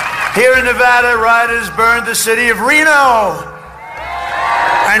 Here in Nevada, rioters burned the city of Reno.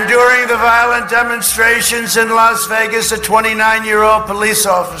 And during the violent demonstrations in Las Vegas, a 29-year-old police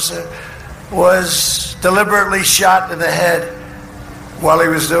officer was deliberately shot in the head while he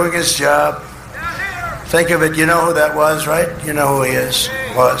was doing his job. Think of it. You know who that was, right? You know who he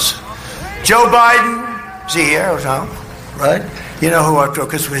was. Joe Biden. Is he here? No, right? You know who I talked to,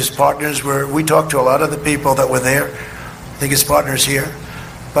 because his partners we talked to a lot of the people that were there. I think his partner's here.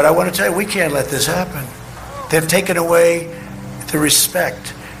 But I want to tell you, we can't let this happen. They've taken away the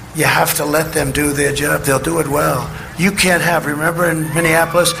respect. You have to let them do their job. They'll do it well. You can't have, remember in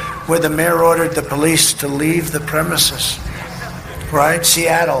Minneapolis, where the mayor ordered the police to leave the premises, right?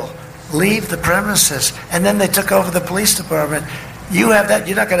 Seattle, leave the premises. And then they took over the police department. You have that,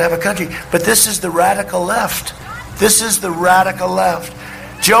 you're not going to have a country. But this is the radical left. This is the radical left.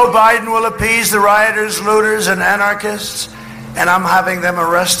 Joe Biden will appease the rioters, looters, and anarchists, and I'm having them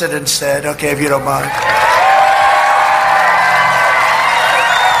arrested instead, okay, if you don't mind.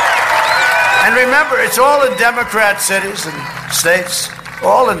 And remember, it's all in Democrat cities and states,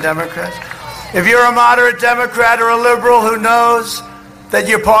 all in Democrats. If you're a moderate Democrat or a liberal who knows that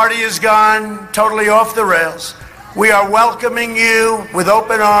your party has gone totally off the rails, we are welcoming you with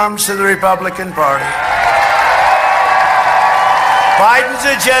open arms to the Republican Party. Biden's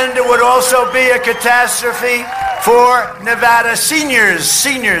agenda would also be a catastrophe for Nevada seniors.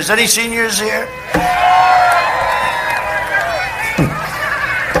 Seniors, any seniors here?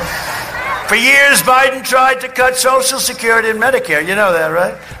 For years, Biden tried to cut Social Security and Medicare. You know that,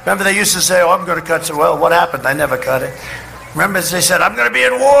 right? Remember they used to say, I'm going to cut it. Well, what happened? I never cut it. Remember they said, I'm going to be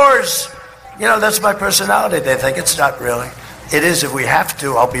in wars. You know, that's my personality. They think it's not really. It is if we have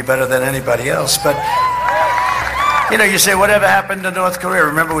to. I'll be better than anybody else. But, you know, you say, whatever happened to North Korea?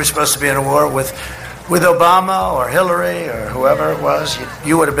 Remember, we're supposed to be in a war with Obama or Hillary or whoever it was.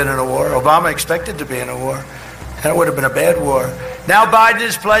 You would have been in a war. Obama expected to be in a war. and it would have been a bad war. Now Biden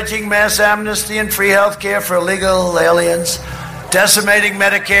is pledging mass amnesty and free health care for illegal aliens, decimating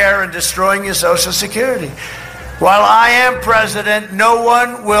Medicare and destroying your Social Security. While I am president, no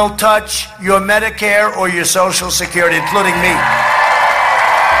one will touch your Medicare or your Social Security, including me.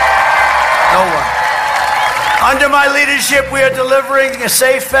 No one. Under my leadership, we are delivering a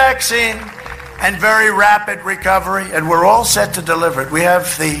safe vaccine and very rapid recovery, and we're all set to deliver it. We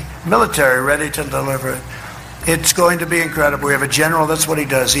have the military ready to deliver it. It's going to be incredible. We have a general, that's what he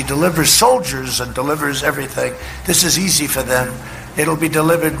does. He delivers soldiers and delivers everything. This is easy for them. It'll be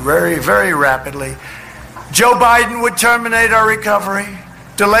delivered very, very rapidly. Joe Biden would terminate our recovery,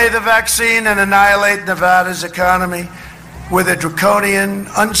 delay the vaccine, and annihilate Nevada's economy with a draconian,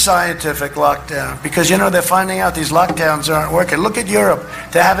 unscientific lockdown. Because, you know, they're finding out these lockdowns aren't working. Look at Europe.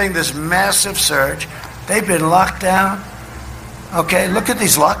 They're having this massive surge. They've been locked down. Okay, look at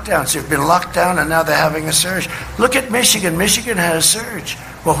these lockdowns. They've been locked down, and now they're having a surge. Look at Michigan. Michigan had a surge.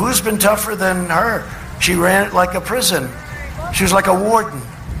 Well, who's been tougher than her? She ran it like a prison. She was like a warden,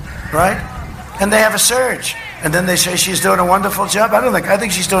 right? And they have a surge. And then they say she's doing a wonderful job. I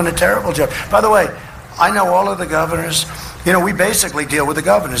think she's doing a terrible job. By the way, I know all of the governors. You know, we basically deal with the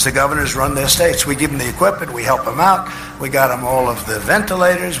governors. The governors run their states. We give them the equipment. We help them out. We got them all of the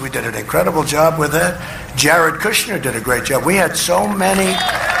ventilators. We did an incredible job with that. Jared Kushner did a great job. We had so many.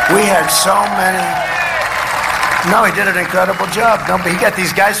 No, he did an incredible job. No, but he got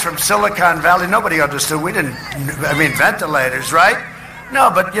these guys from Silicon Valley. Nobody understood. Ventilators, right? No,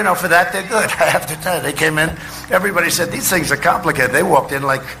 but, you know, for that, they're good. I have to tell you, they came in. Everybody said, these things are complicated. They walked in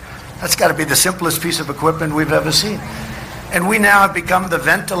like, that's got to be the simplest piece of equipment we've ever seen. And we now have become the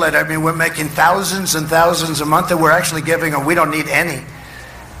ventilator. I mean, we're making thousands and thousands a month, and we're actually giving them, we don't need any.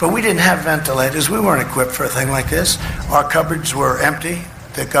 But we didn't have ventilators. We weren't equipped for a thing like this. Our cupboards were empty.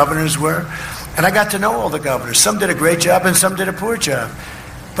 The governors were. And I got to know all the governors. Some did a great job, and some did a poor job.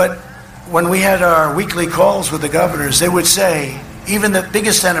 But when we had our weekly calls with the governors, they would say, even the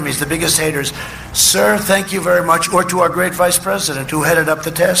biggest enemies, the biggest haters, sir, thank you very much, or to our great vice president who headed up the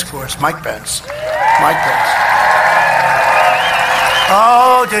task force, Mike Pence.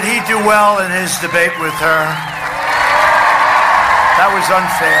 Oh, did he do well in his debate with her? That was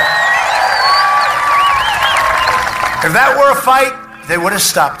unfair. If that were a fight, they would have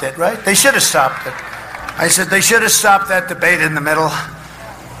stopped it, right? They should have stopped it. I said they should have stopped that debate in the middle.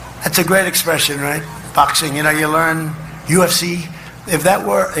 That's a great expression, right? Boxing, you know, you learn UFC. If that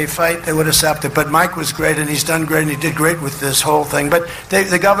were a fight, they would have stopped it. But Mike was great, and he's done great, and he did great with this whole thing. But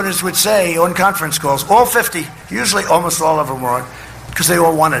the governors would say on conference calls, all 50, usually almost all of them were on, because they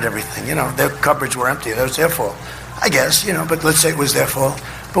all wanted everything. You know, their cupboards were empty. That was their fault, I guess, you know, but let's say it was their fault.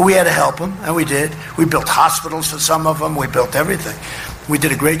 But we had to help them, and we did. We built hospitals for some of them. We built everything. We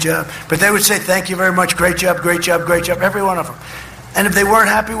did a great job. But they would say, thank you very much, great job, great job, great job, every one of them. And if they weren't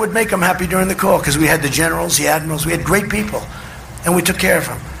happy, we'd make them happy during the call, because we had the generals, the admirals, we had great people, and we took care of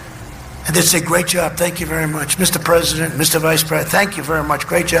them. And they'd say, great job, thank you very much. Mr. President, Mr. Vice President, thank you very much,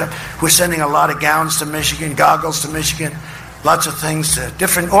 great job. We're sending a lot of gowns to Michigan, goggles to Michigan, lots of things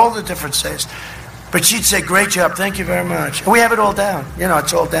to all the different states. But she'd say, great job, thank you very much. And we have it all down. You know,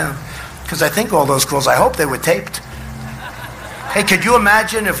 it's all down. Because I think all those calls, I hope they were taped. Hey, could you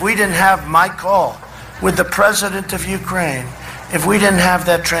imagine if we didn't have my call with the president of Ukraine, if we didn't have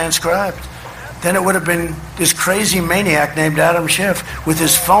that transcribed? Then it would have been this crazy maniac named Adam Schiff with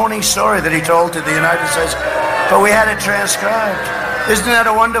his phony story that he told to the United States. But we had it transcribed. Isn't that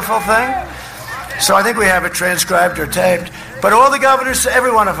a wonderful thing? So I think we have it transcribed or taped. But all the governors,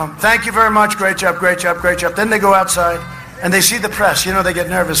 every one of them, thank you very much, great job, great job, great job. Then they go outside and they see the press. You know, they get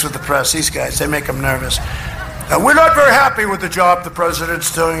nervous with the press. These guys, they make them nervous. We're not very happy with the job the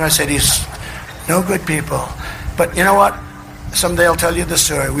president's doing. I said, he's no good people. But you know what? Someday I'll tell you the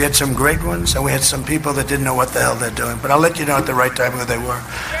story. We had some great ones, and we had some people that didn't know what the hell they're doing. But I'll let you know at the right time who they were.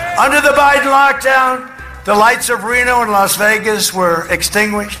 Under the Biden lockdown, the lights of Reno and Las Vegas were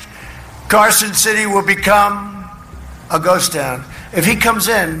extinguished. Carson City will become a ghost town. If he comes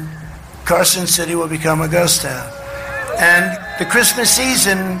in, Carson City will become a ghost town. And the Christmas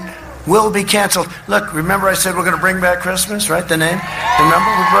season will be canceled. Look, remember I said we're going to bring back Christmas, right? The name?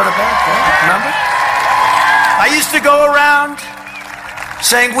 Remember? We brought it back, right? Remember? I used to go around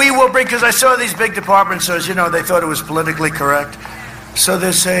saying we will bring, because I saw these big department stores, you know, they thought it was politically correct. So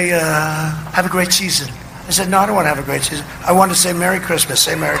they say, have a great season. I said, no, I don't want to have a great season. I want to say Merry Christmas.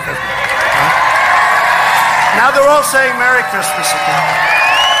 Say Merry Christmas. Huh? Now they're all saying Merry Christmas again.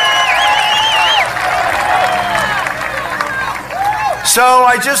 So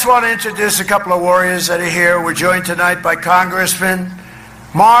I just want to introduce a couple of warriors that are here. We're joined tonight by Congressman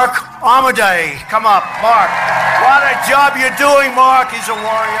Mark Amadei, come up. Mark, what a job you're doing, Mark. He's a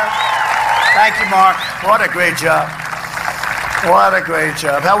warrior. Thank you, Mark. What a great job. What a great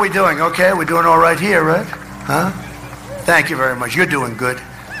job. How are we doing? Okay, we're doing all right here, right? Huh? Thank you very much. You're doing good.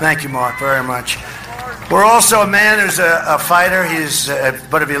 Thank you, Mark, very much. We're also a man who's a fighter.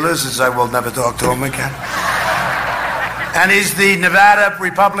 But if he loses, I will never talk to him again. And he's the Nevada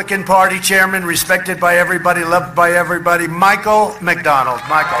Republican Party chairman, respected by everybody, loved by everybody, Michael McDonald.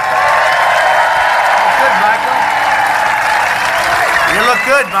 Michael. Good, Michael. You look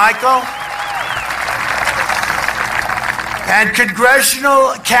good, Michael. And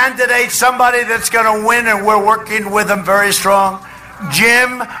congressional candidate, somebody that's going to win, and we're working with him very strong,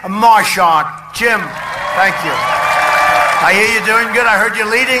 Jim Marchant. Jim, thank you. I hear you're doing good. I heard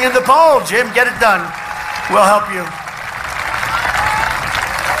you're leading in the poll. Jim, get it done. We'll help you.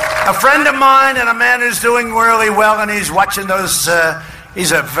 A friend of mine and a man who's doing really well, and he's watching those,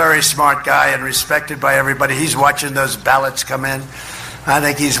 he's a very smart guy and respected by everybody. He's watching those ballots come in. I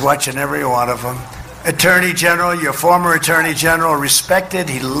think he's watching every one of them. Attorney General, your former Attorney General, respected.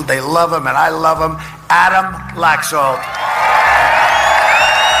 They love him, and I love him. Adam Laxalt.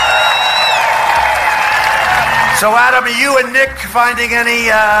 So, Adam, are you and Nick finding any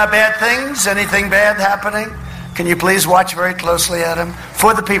bad things? Anything bad happening? Can you please watch very closely, Adam?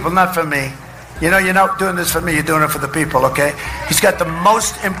 For the people, not for me. You know, you're not doing this for me. You're doing it for the people, okay? He's got the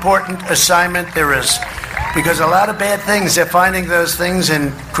most important assignment there is. Because a lot of bad things, they're finding those things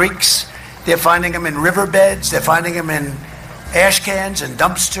in creeks. They're finding them in riverbeds. They're finding them in ash cans and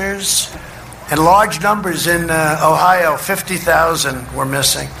dumpsters. And large numbers in Ohio, 50,000 were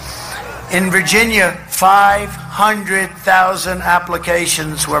missing. In Virginia, 500,000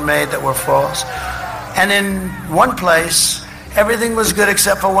 applications were made that were false. And in one place, everything was good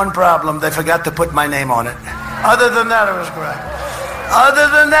except for one problem. They forgot to put my name on it. Other than that, it was great. Other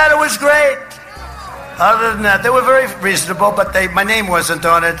than that, it was great. Other than that, they were very reasonable, but my name wasn't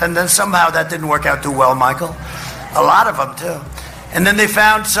on it. And then somehow that didn't work out too well, Michael. A lot of them, too. And then they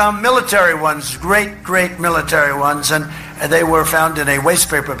found some military ones, great, great military ones. And they were found in a waste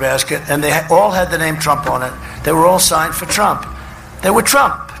paper basket. And they all had the name Trump on it. They were all signed for Trump. They were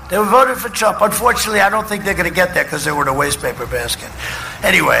Trump. They were voted for Trump. Unfortunately, I don't think they're going to get there because they were in a waste paper basket.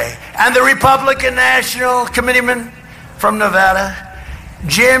 Anyway, and the Republican National Committeeman from Nevada,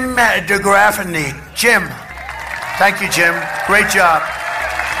 Jim DeGraffeney. Jim. Thank you, Jim. Great job.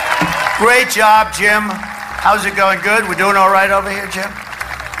 Great job, Jim. How's it going? Good? We're doing all right over here, Jim?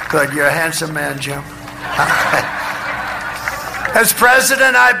 Good. You're a handsome man, Jim. As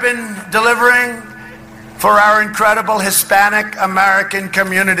president, I've been delivering for our incredible Hispanic American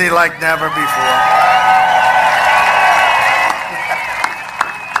community like never before.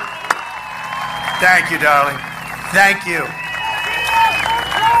 Thank you, darling. Thank you.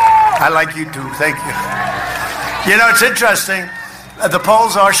 I like you too. Thank you. You know, it's interesting. The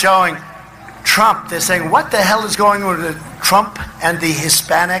polls are showing Trump. They're saying, what the hell is going on with Trump and the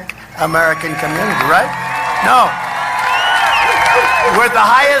Hispanic American community, right? No. We're at the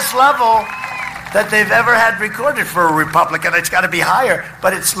highest level that they've ever had recorded for a Republican. It's got to be higher,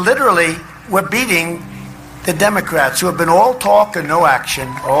 but it's literally, we're beating the Democrats who have been all talk and no action,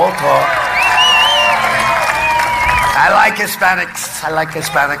 all talk. I like Hispanics. I like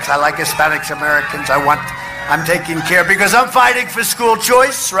Hispanics. I like Hispanics Americans. I'm taking care because I'm fighting for school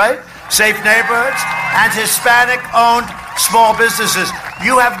choice, right? Safe neighborhoods and Hispanic-owned small businesses.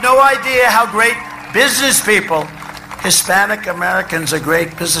 You have no idea how great business people, Hispanic Americans are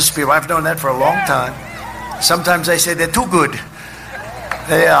great business people. I've known that for a long time. Sometimes they say they're too good.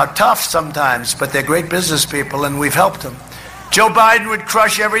 They are tough sometimes, but they're great business people, and we've helped them. Joe Biden would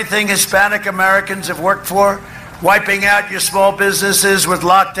crush everything Hispanic Americans have worked for, wiping out your small businesses with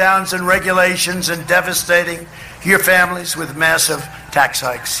lockdowns and regulations and devastating your families with massive tax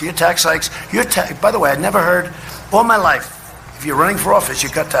hikes. Your tax hikes, by the way, I never heard all my life, if you're running for office, you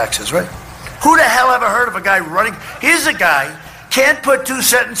cut taxes, right? Who the hell ever heard of a guy running? Here's a guy, can't put two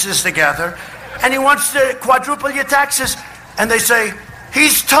sentences together, and he wants to quadruple your taxes. And they say,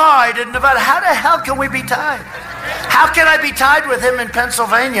 he's tied in Nevada. How the hell can we be tied? How can I be tied with him in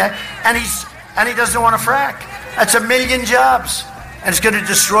Pennsylvania, and he doesn't want to frack? That's 1 million jobs. And it's going to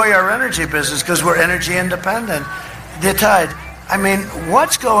destroy our energy business because we're energy independent. They're tied. I mean,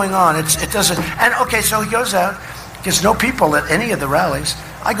 what's going on? It doesn't. And okay, so he goes out. There's no people at any of the rallies.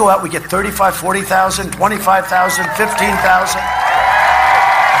 I go out, we get 35, 40,000, 25,000, 15,000.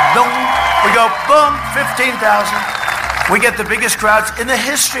 Boom. We go, boom, 15,000. We get the biggest crowds in the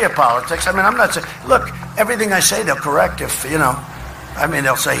history of politics. I mean, I'm not saying, look, everything I say, they'll correct if, I mean,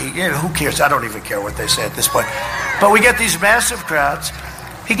 they'll say, who cares? I don't even care what they say at this point. But we get these massive crowds.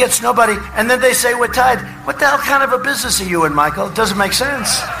 He gets nobody. And then they say, we're tied. What the hell kind of a business are you in, Michael? It doesn't make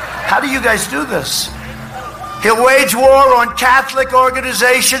sense. How do you guys do this? He'll wage war on Catholic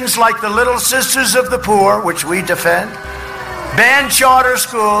organizations like the Little Sisters of the Poor, which we defend, ban charter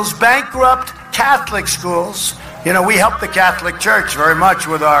schools, bankrupt Catholic schools. You know, we help the Catholic Church very much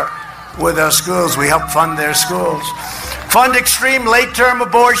with our schools. We help fund their schools. Fund extreme late-term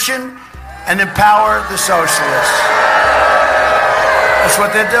abortion and empower the socialists. That's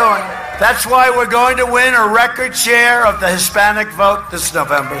what they're doing. That's why we're going to win a record share of the Hispanic vote this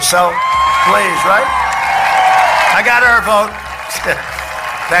November. So, please, right? I got our vote.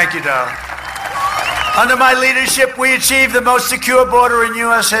 Thank you, darling. Under my leadership, we achieved the most secure border in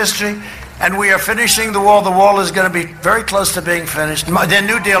U.S. history, and we are finishing the wall. The wall is going to be very close to being finished. Their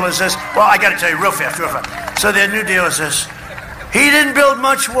new deal is this. Well, I got to tell you real fast. So their new deal is this. He didn't build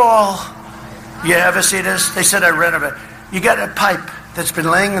much wall. You ever see this? They said I read of it. You got a pipe that's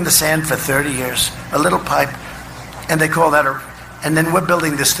been laying in the sand for 30 years, a little pipe, and they call that and then we're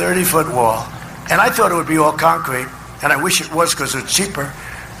building this 30-foot wall. And I thought it would be all concrete, and I wish it was because it's cheaper,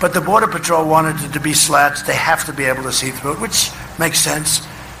 but the Border Patrol wanted it to be slats. They have to be able to see through it, which makes sense.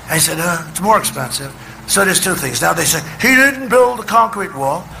 I said, it's more expensive. So there's two things. Now they say, he didn't build a concrete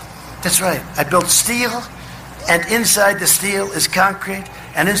wall. That's right. I built steel, and inside the steel is concrete,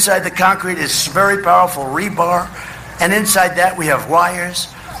 and inside the concrete is very powerful rebar, and inside that we have wires.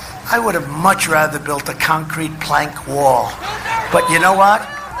 I would have much rather built a concrete plank wall. But you know what?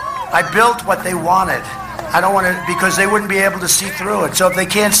 I built what they wanted. I don't want to, because they wouldn't be able to see through it. So if they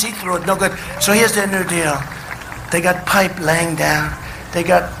can't see through it, no good. So here's their new deal. They got pipe laying down. They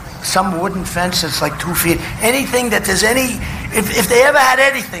got some wooden fence that's like 2 feet. Anything that there's any, if they ever had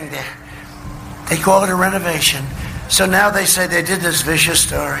anything there, they call it a renovation. So now they say they did this vicious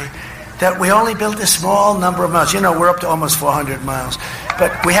story that we only built a small number of miles. You know, we're up to almost 400 miles.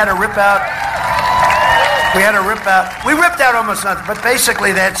 But we had to rip out. We ripped out almost nothing. But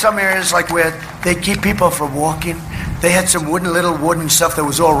basically, they had some areas like where they keep people from walking. They had some little wooden stuff that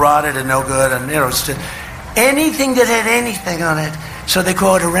was all rotted and no good. And, you know, anything that had anything on it. So they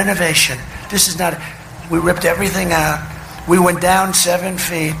call it a renovation. This is not, we ripped everything out. We went down 7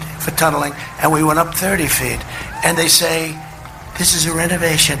 feet for tunneling, and we went up 30 feet. And they say, this is a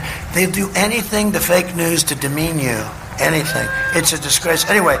renovation. They do anything, the fake news, to demean you. Anything. It's a disgrace.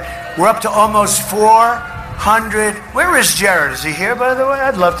 Anyway, we're up to almost 400. Where is Jared? Is he here, by the way?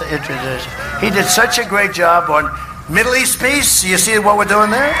 I'd love to introduce him. He did such a great job on Middle East peace. You see what we're doing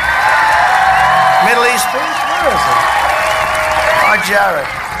there? Middle East peace? Where is he? Oh, Jared.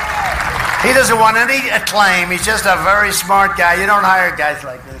 He doesn't want any acclaim. He's just a very smart guy. You don't hire guys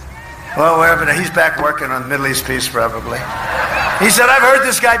like this. Well, wherever, he's back working on Middle East peace, probably. He said, I've heard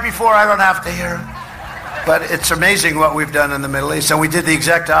this guy before. I don't have to hear him. But it's amazing what we've done in the Middle East. And we did the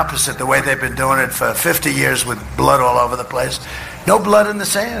exact opposite, the way they've been doing it for 50 years with blood all over the place. No blood in the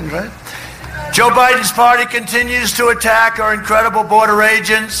sand, right? Joe Biden's party continues to attack our incredible border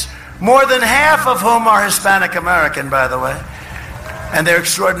agents, more than half of whom are Hispanic American, by the way. And they're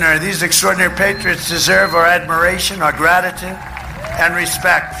extraordinary. These extraordinary patriots deserve our admiration, our gratitude, and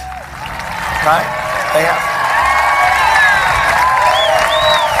respect. Right? They have.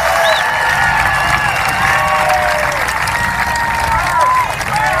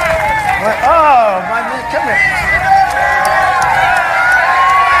 Oh, my man, come here.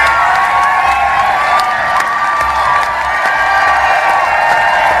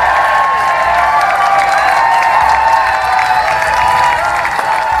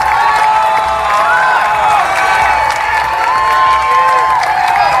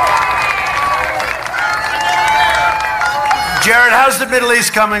 Jared, how's the Middle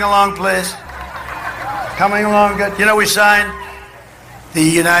East coming along, please? Coming along good? You know, we signed the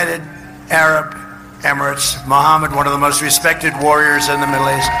United Arab Emirates, Mohammed, one of the most respected warriors in the Middle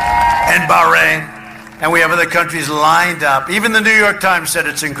East, and Bahrain. And we have other countries lined up. Even the New York Times said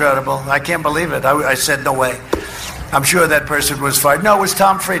it's incredible. I can't believe it. I said, no way. I'm sure that person was fired. No, it was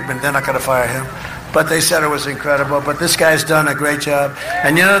Tom Friedman. They're not going to fire him. But they said it was incredible. But this guy's done a great job.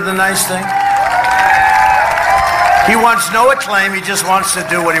 And you know the nice thing? He wants no acclaim. He just wants to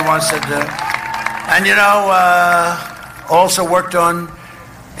do what he wants to do. And you know, also worked on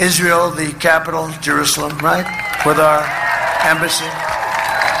Israel, the capital, Jerusalem, right? With our embassy.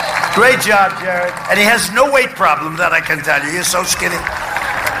 Great job, Jared. And he has no weight problem, that I can tell you. You're so skinny.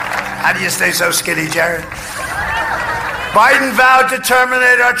 How do you stay so skinny, Jared? Biden vowed to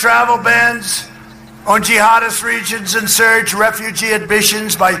terminate our travel bans on jihadist regions and surge refugee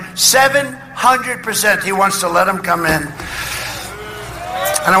admissions by 700%. He wants to let them come in.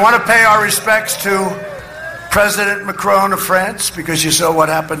 And I want to pay our respects to President Macron of France, because you saw what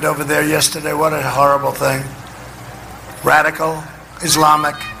happened over there yesterday. What a horrible thing. Radical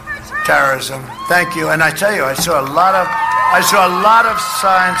Islamic terrorism. Thank you. And I tell you, I saw a lot of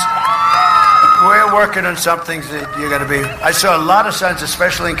signs. We're working on some things that you're going to be. I saw a lot of signs,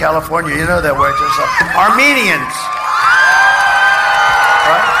 especially in California. You know that we're just Armenians.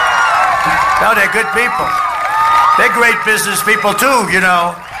 Right? No, they're good people. They're great business people too, you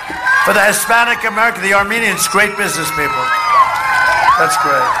know. For the Hispanic American, the Armenians, great business people. That's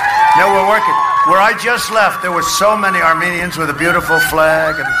great. No, we're working. Where I just left, there were so many Armenians with a beautiful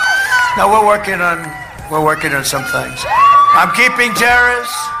flag. And no, we're working on some things. I'm keeping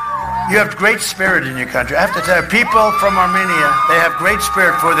terrorists. You have great spirit in your country. I have to tell you, people from Armenia, they have great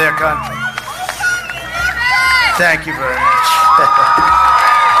spirit for their country. Thank you very much.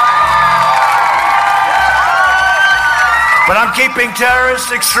 But I'm keeping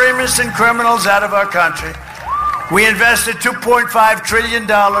terrorists, extremists, and criminals out of our country. We invested $2.5 trillion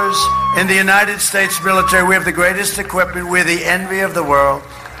in the United States military. We have the greatest equipment. We're the envy of the world.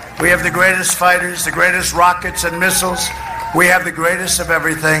 We have the greatest fighters, the greatest rockets and missiles. We have the greatest of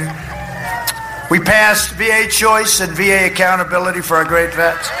everything. We passed VA choice and VA accountability for our great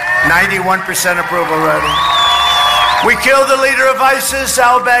vets. 91% approval rating. We killed the leader of ISIS,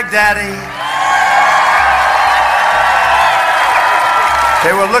 al-Baghdadi.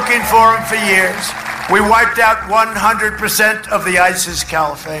 They were looking for him for years. We wiped out 100% of the ISIS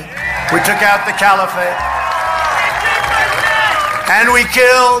caliphate. We took out the caliphate. And we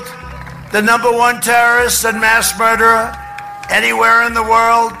killed the #1 terrorist and mass murderer anywhere in the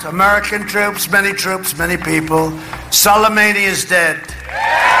world. American troops, many people. Soleimani is dead.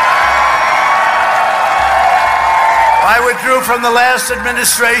 I withdrew from the last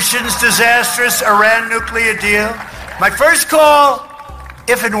administration's disastrous Iran nuclear deal. My first call,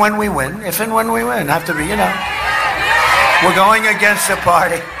 if and when we win, have to be, you know. We're going against the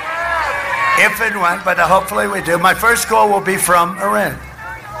party. If and when, but hopefully we do. My first call will be from Iran.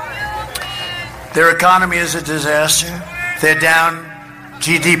 Their economy is a disaster. They're down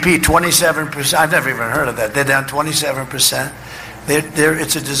GDP 27%. I've never even heard of that. They're down 27%.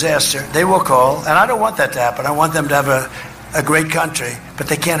 It's a disaster. They will call, and I don't want that to happen. I want them to have a great country, but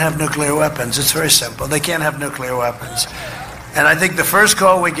they can't have nuclear weapons. It's very simple. They can't have nuclear weapons. And I think the first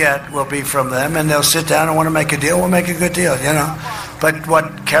call we get will be from them, and they'll sit down and want to make a deal. We'll make a good deal, you know. But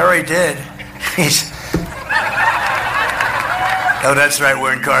what Kerry did, oh, that's right,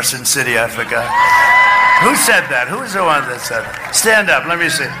 we're in Carson City, I forgot. Who said that? Who's the one that said it? Stand up, let me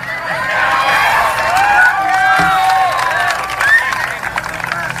see.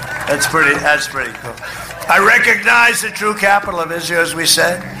 That's pretty cool. I recognize the true capital of Israel, as we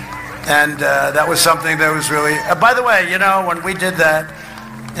said. And that was something that was really... by the way, you know, when we did that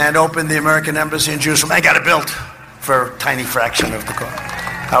and opened the American Embassy in Jerusalem, I got it built for a tiny fraction of the cost.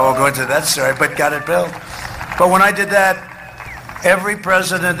 I won't go into that story, but got it built. But when I did that, every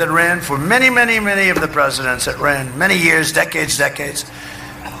president that ran, for many of the presidents that ran, many years, decades,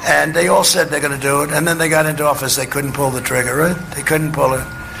 and they all said they're going to do it, and then they got into office, they couldn't pull the trigger, right? They couldn't pull it.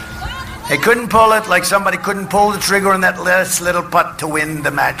 They couldn't pull it like somebody couldn't pull the trigger on that last little putt to win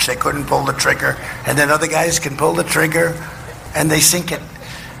the match. They couldn't pull the trigger. And then other guys can pull the trigger and they sink it.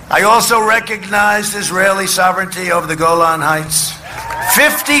 I also recognized Israeli sovereignty over the Golan Heights.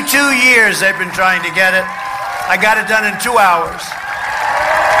 52 years they've been trying to get it. I got it done in 2 hours.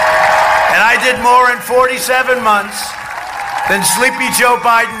 And I did more in 47 months than Sleepy Joe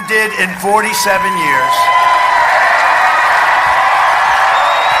Biden did in 47 years.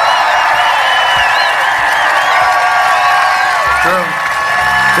 True.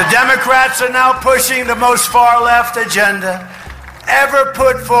 The Democrats are now pushing the most far-left agenda ever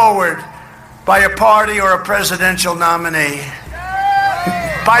put forward by a party or a presidential nominee.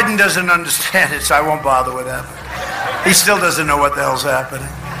 Biden doesn't understand it, so I won't bother with that. He still doesn't know what the hell's happening.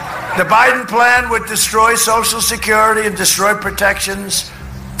 The Biden plan would destroy Social Security and destroy protections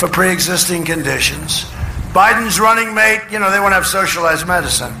for pre-existing conditions. Biden's running mate, you know, they want to have socialized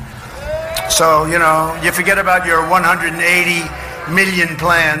medicine. So, you know, you forget about your 180 million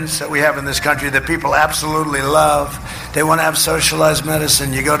plans that we have in this country that people absolutely love. They want to have socialized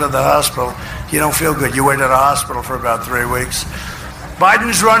medicine. You go to the hospital, you don't feel good. You wait at a hospital for about 3 weeks.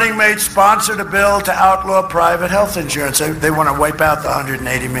 Biden's running mate sponsored a bill to outlaw private health insurance. They want to wipe out the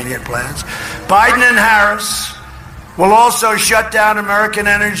 180 million plans. Biden and Harris will also shut down American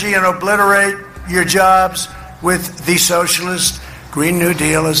energy and obliterate your jobs with the socialist Green New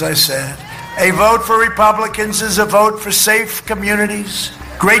Deal, as I said. A vote for Republicans is a vote for safe communities,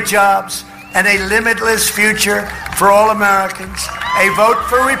 great jobs, and a limitless future for all Americans. A vote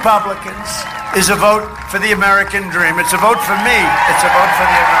for Republicans is a vote for the American dream. It's a vote for me. It's a vote for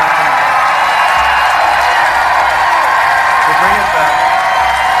the American dream. So bring it back.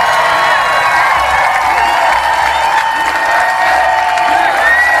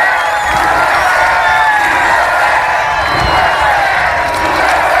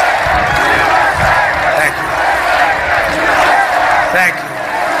 Thank you.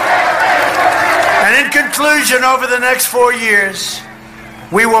 And in conclusion, over the next 4 years,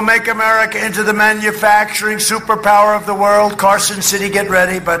 we will make America into the manufacturing superpower of the world. Carson City, get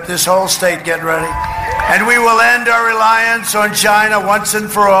ready, but this whole state, get ready. And we will end our reliance on China once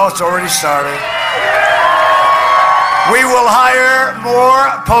and for all. It's already started. We will hire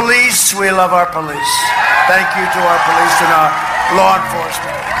more police. We love our police. Thank you to our police and our law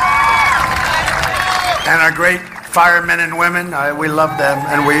enforcement. And our great firemen and women, we love them,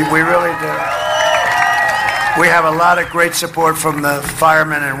 and we really do. We have a lot of great support from the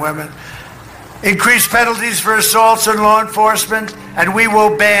firemen and women. Increased penalties for assaults on law enforcement, and we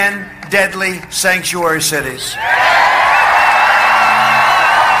will ban deadly sanctuary cities.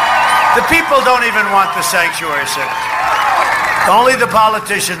 The people don't even want the sanctuary cities. Only the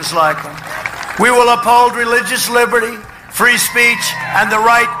politicians like them. We will uphold religious liberty, free speech, and the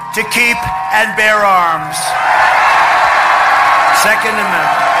right to keep and bear arms. Second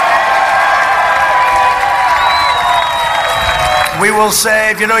Amendment. We will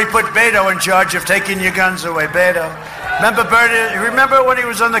save, he put Beto in charge of taking your guns away. Beto. Remember when he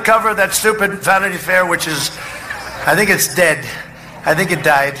was on the cover of that stupid Vanity Fair, which is, I think it's dead. I think it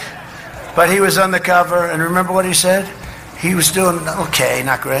died. But he was on the cover, and remember what he said? He was doing okay,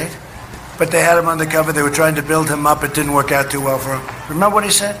 not great. But they had him on the cover. They were trying to build him up. It didn't work out too well for him. Remember what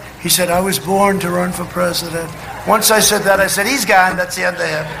he said? He said, I was born to run for president. Once I said that, I said, he's gone. That's the end of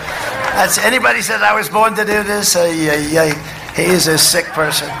him. Anybody said I was born to do this? He is a sick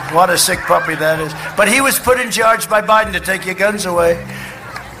person. What a sick puppy that is. But he was put in charge by Biden to take your guns away.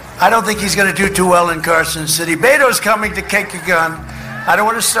 I don't think he's going to do too well in Carson City. Beto's coming to take your gun. I don't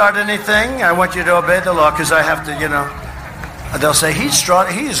want to start anything. I want you to obey the law because I have to, they'll say he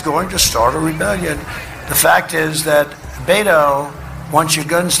is going to start a rebellion. The fact is that Beto wants your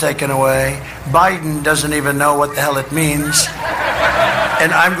guns taken away. Biden doesn't even know what the hell it means.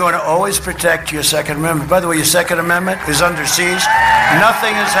 And I'm going to always protect your Second Amendment. By the way, your Second Amendment is under siege.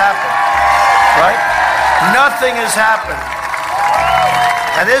 Nothing has happened. Right? Nothing has happened.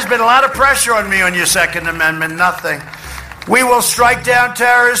 And there's been a lot of pressure on me on your Second Amendment. Nothing. We will strike down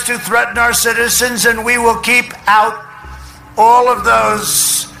terrorists who threaten our citizens, and we will keep out all of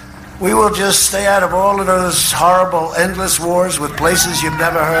those. We will just stay out of all of those horrible, endless wars with places you've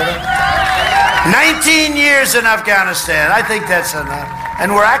never heard of. 19 years in Afghanistan. I think that's enough.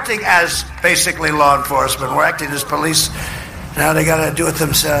 And we're acting as basically law enforcement. We're acting as police. Now they got to do it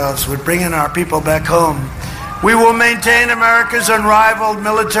themselves. We're bringing our people back home. We will maintain America's unrivaled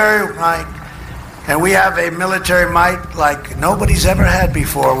military might. And we have a military might like nobody's ever had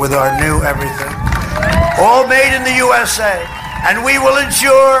before with our new everything. All made in the USA. And we will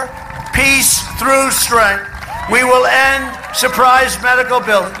ensure peace through strength. We will end surprise medical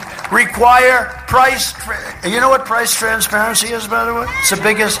billing. Require price. You know what price transparency is, by the way? It's the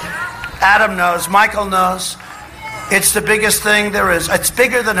biggest. Adam knows. Michael knows. It's the biggest thing there is. It's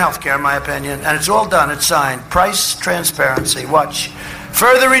bigger than healthcare, in my opinion, and it's all done. It's signed. Price transparency. Watch.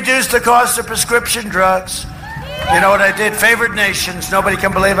 Further reduce the cost of prescription drugs. You know what I did? Favored nations. Nobody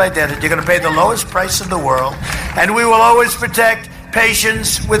can believe I did it. You're going to pay the lowest price in the world, and we will always protect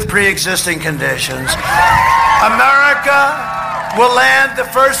patients with pre-existing conditions. America will land the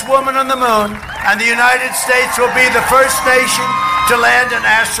first woman on the moon, and the United States will be the first nation to land an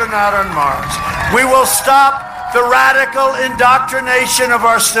astronaut on Mars. We will stop the radical indoctrination of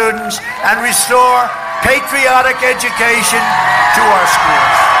our students and restore patriotic education to our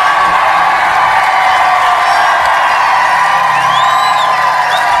schools.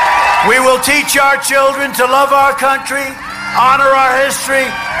 We will teach our children to love our country, honor our history,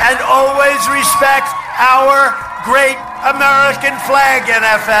 and always respect our great American flag,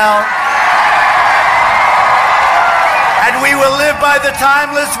 NFL. And we will live by the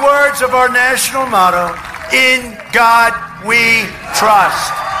timeless words of our national motto, in God we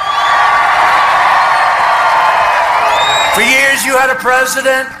trust. For years you had a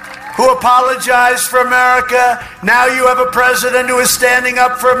president who apologized for America. Now you have a president who is standing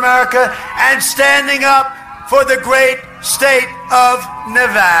up for America and standing up for the great state of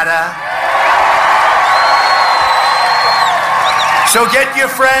Nevada. So get your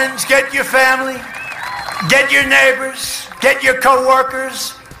friends, get your family, get your neighbors, get your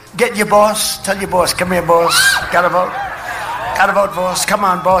co-workers, get your boss. Tell your boss, come here, boss. Gotta vote. Gotta vote, boss. Come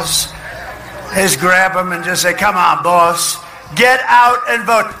on, boss. is grab them and just say, come on, boss. Get out and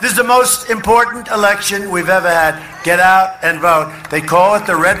vote. This is the most important election we've ever had. Get out and vote. They call it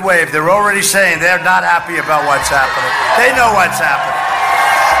the red wave. They're already saying they're not happy about what's happening. They know what's happening.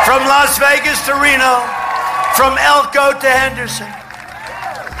 From Las Vegas to Reno, from Elko to Henderson,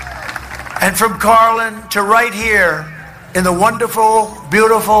 and from Carlin to right here in the wonderful,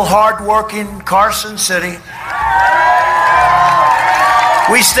 beautiful, hard-working Carson City.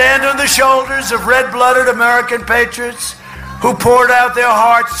 We stand on the shoulders of red-blooded American patriots who poured out their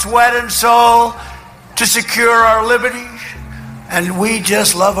heart, sweat, and soul to secure our liberty. And we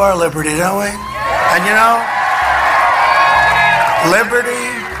just love our liberty, don't we? And you know, liberty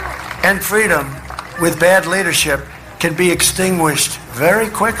and freedom with bad leadership can be extinguished very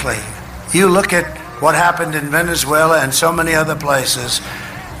quickly. You look at what happened in Venezuela and so many other places.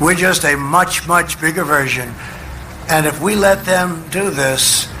 We're just a much, much bigger version. And if we let them do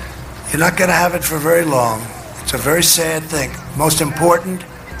this, you're not going to have it for very long. It's a very sad thing. Most important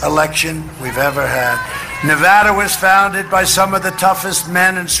election we've ever had. Nevada was founded by some of the toughest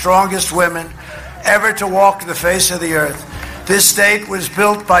men and strongest women ever to walk the face of the earth. This state was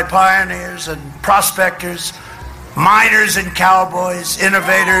built by pioneers and prospectors, miners and cowboys,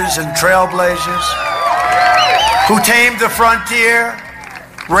 innovators and trailblazers, who tamed the frontier,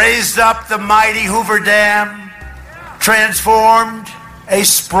 raised up the mighty Hoover Dam, transformed a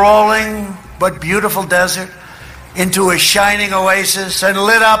sprawling but beautiful desert into a shining oasis, and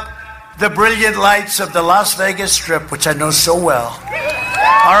lit up the brilliant lights of the Las Vegas Strip, which I know so well.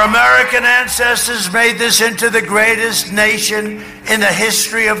 Our American ancestors made this into the greatest nation in the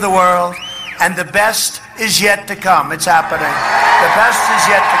history of the world, and the best is yet to come. It's happening. The best is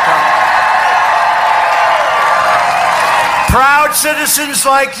yet to come. Proud citizens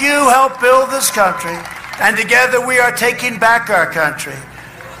like you help build this country, and together we are taking back our country.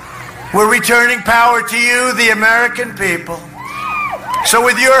 We're returning power to you, the American people. So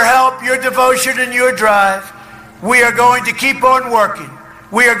with your help, your devotion, and your drive, we are going to keep on working.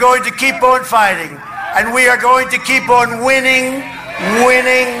 We are going to keep on fighting. And we are going to keep on winning,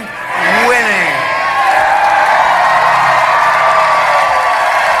 winning, winning.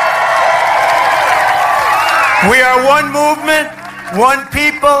 We are one movement, one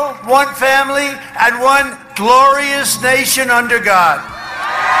people, one family, and one glorious nation under God.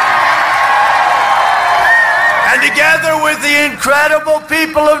 And together with the incredible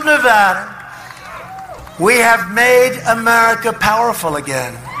people of Nevada, we have made America powerful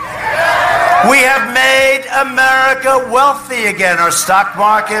again. We have made America wealthy again. Our stock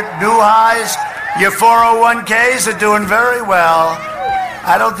market, new highs, your 401ks are doing very well.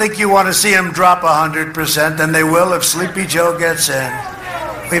 I don't think you want to see them drop 100%, and they will if Sleepy Joe gets in.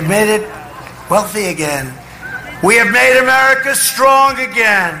 We've made it wealthy again. We have made America strong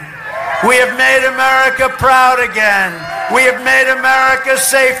again. We have made America proud again. We have made America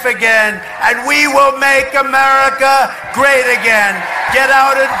safe again. And we will make America great again. Get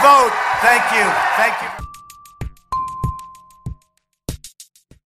out and vote. Thank you. Thank you.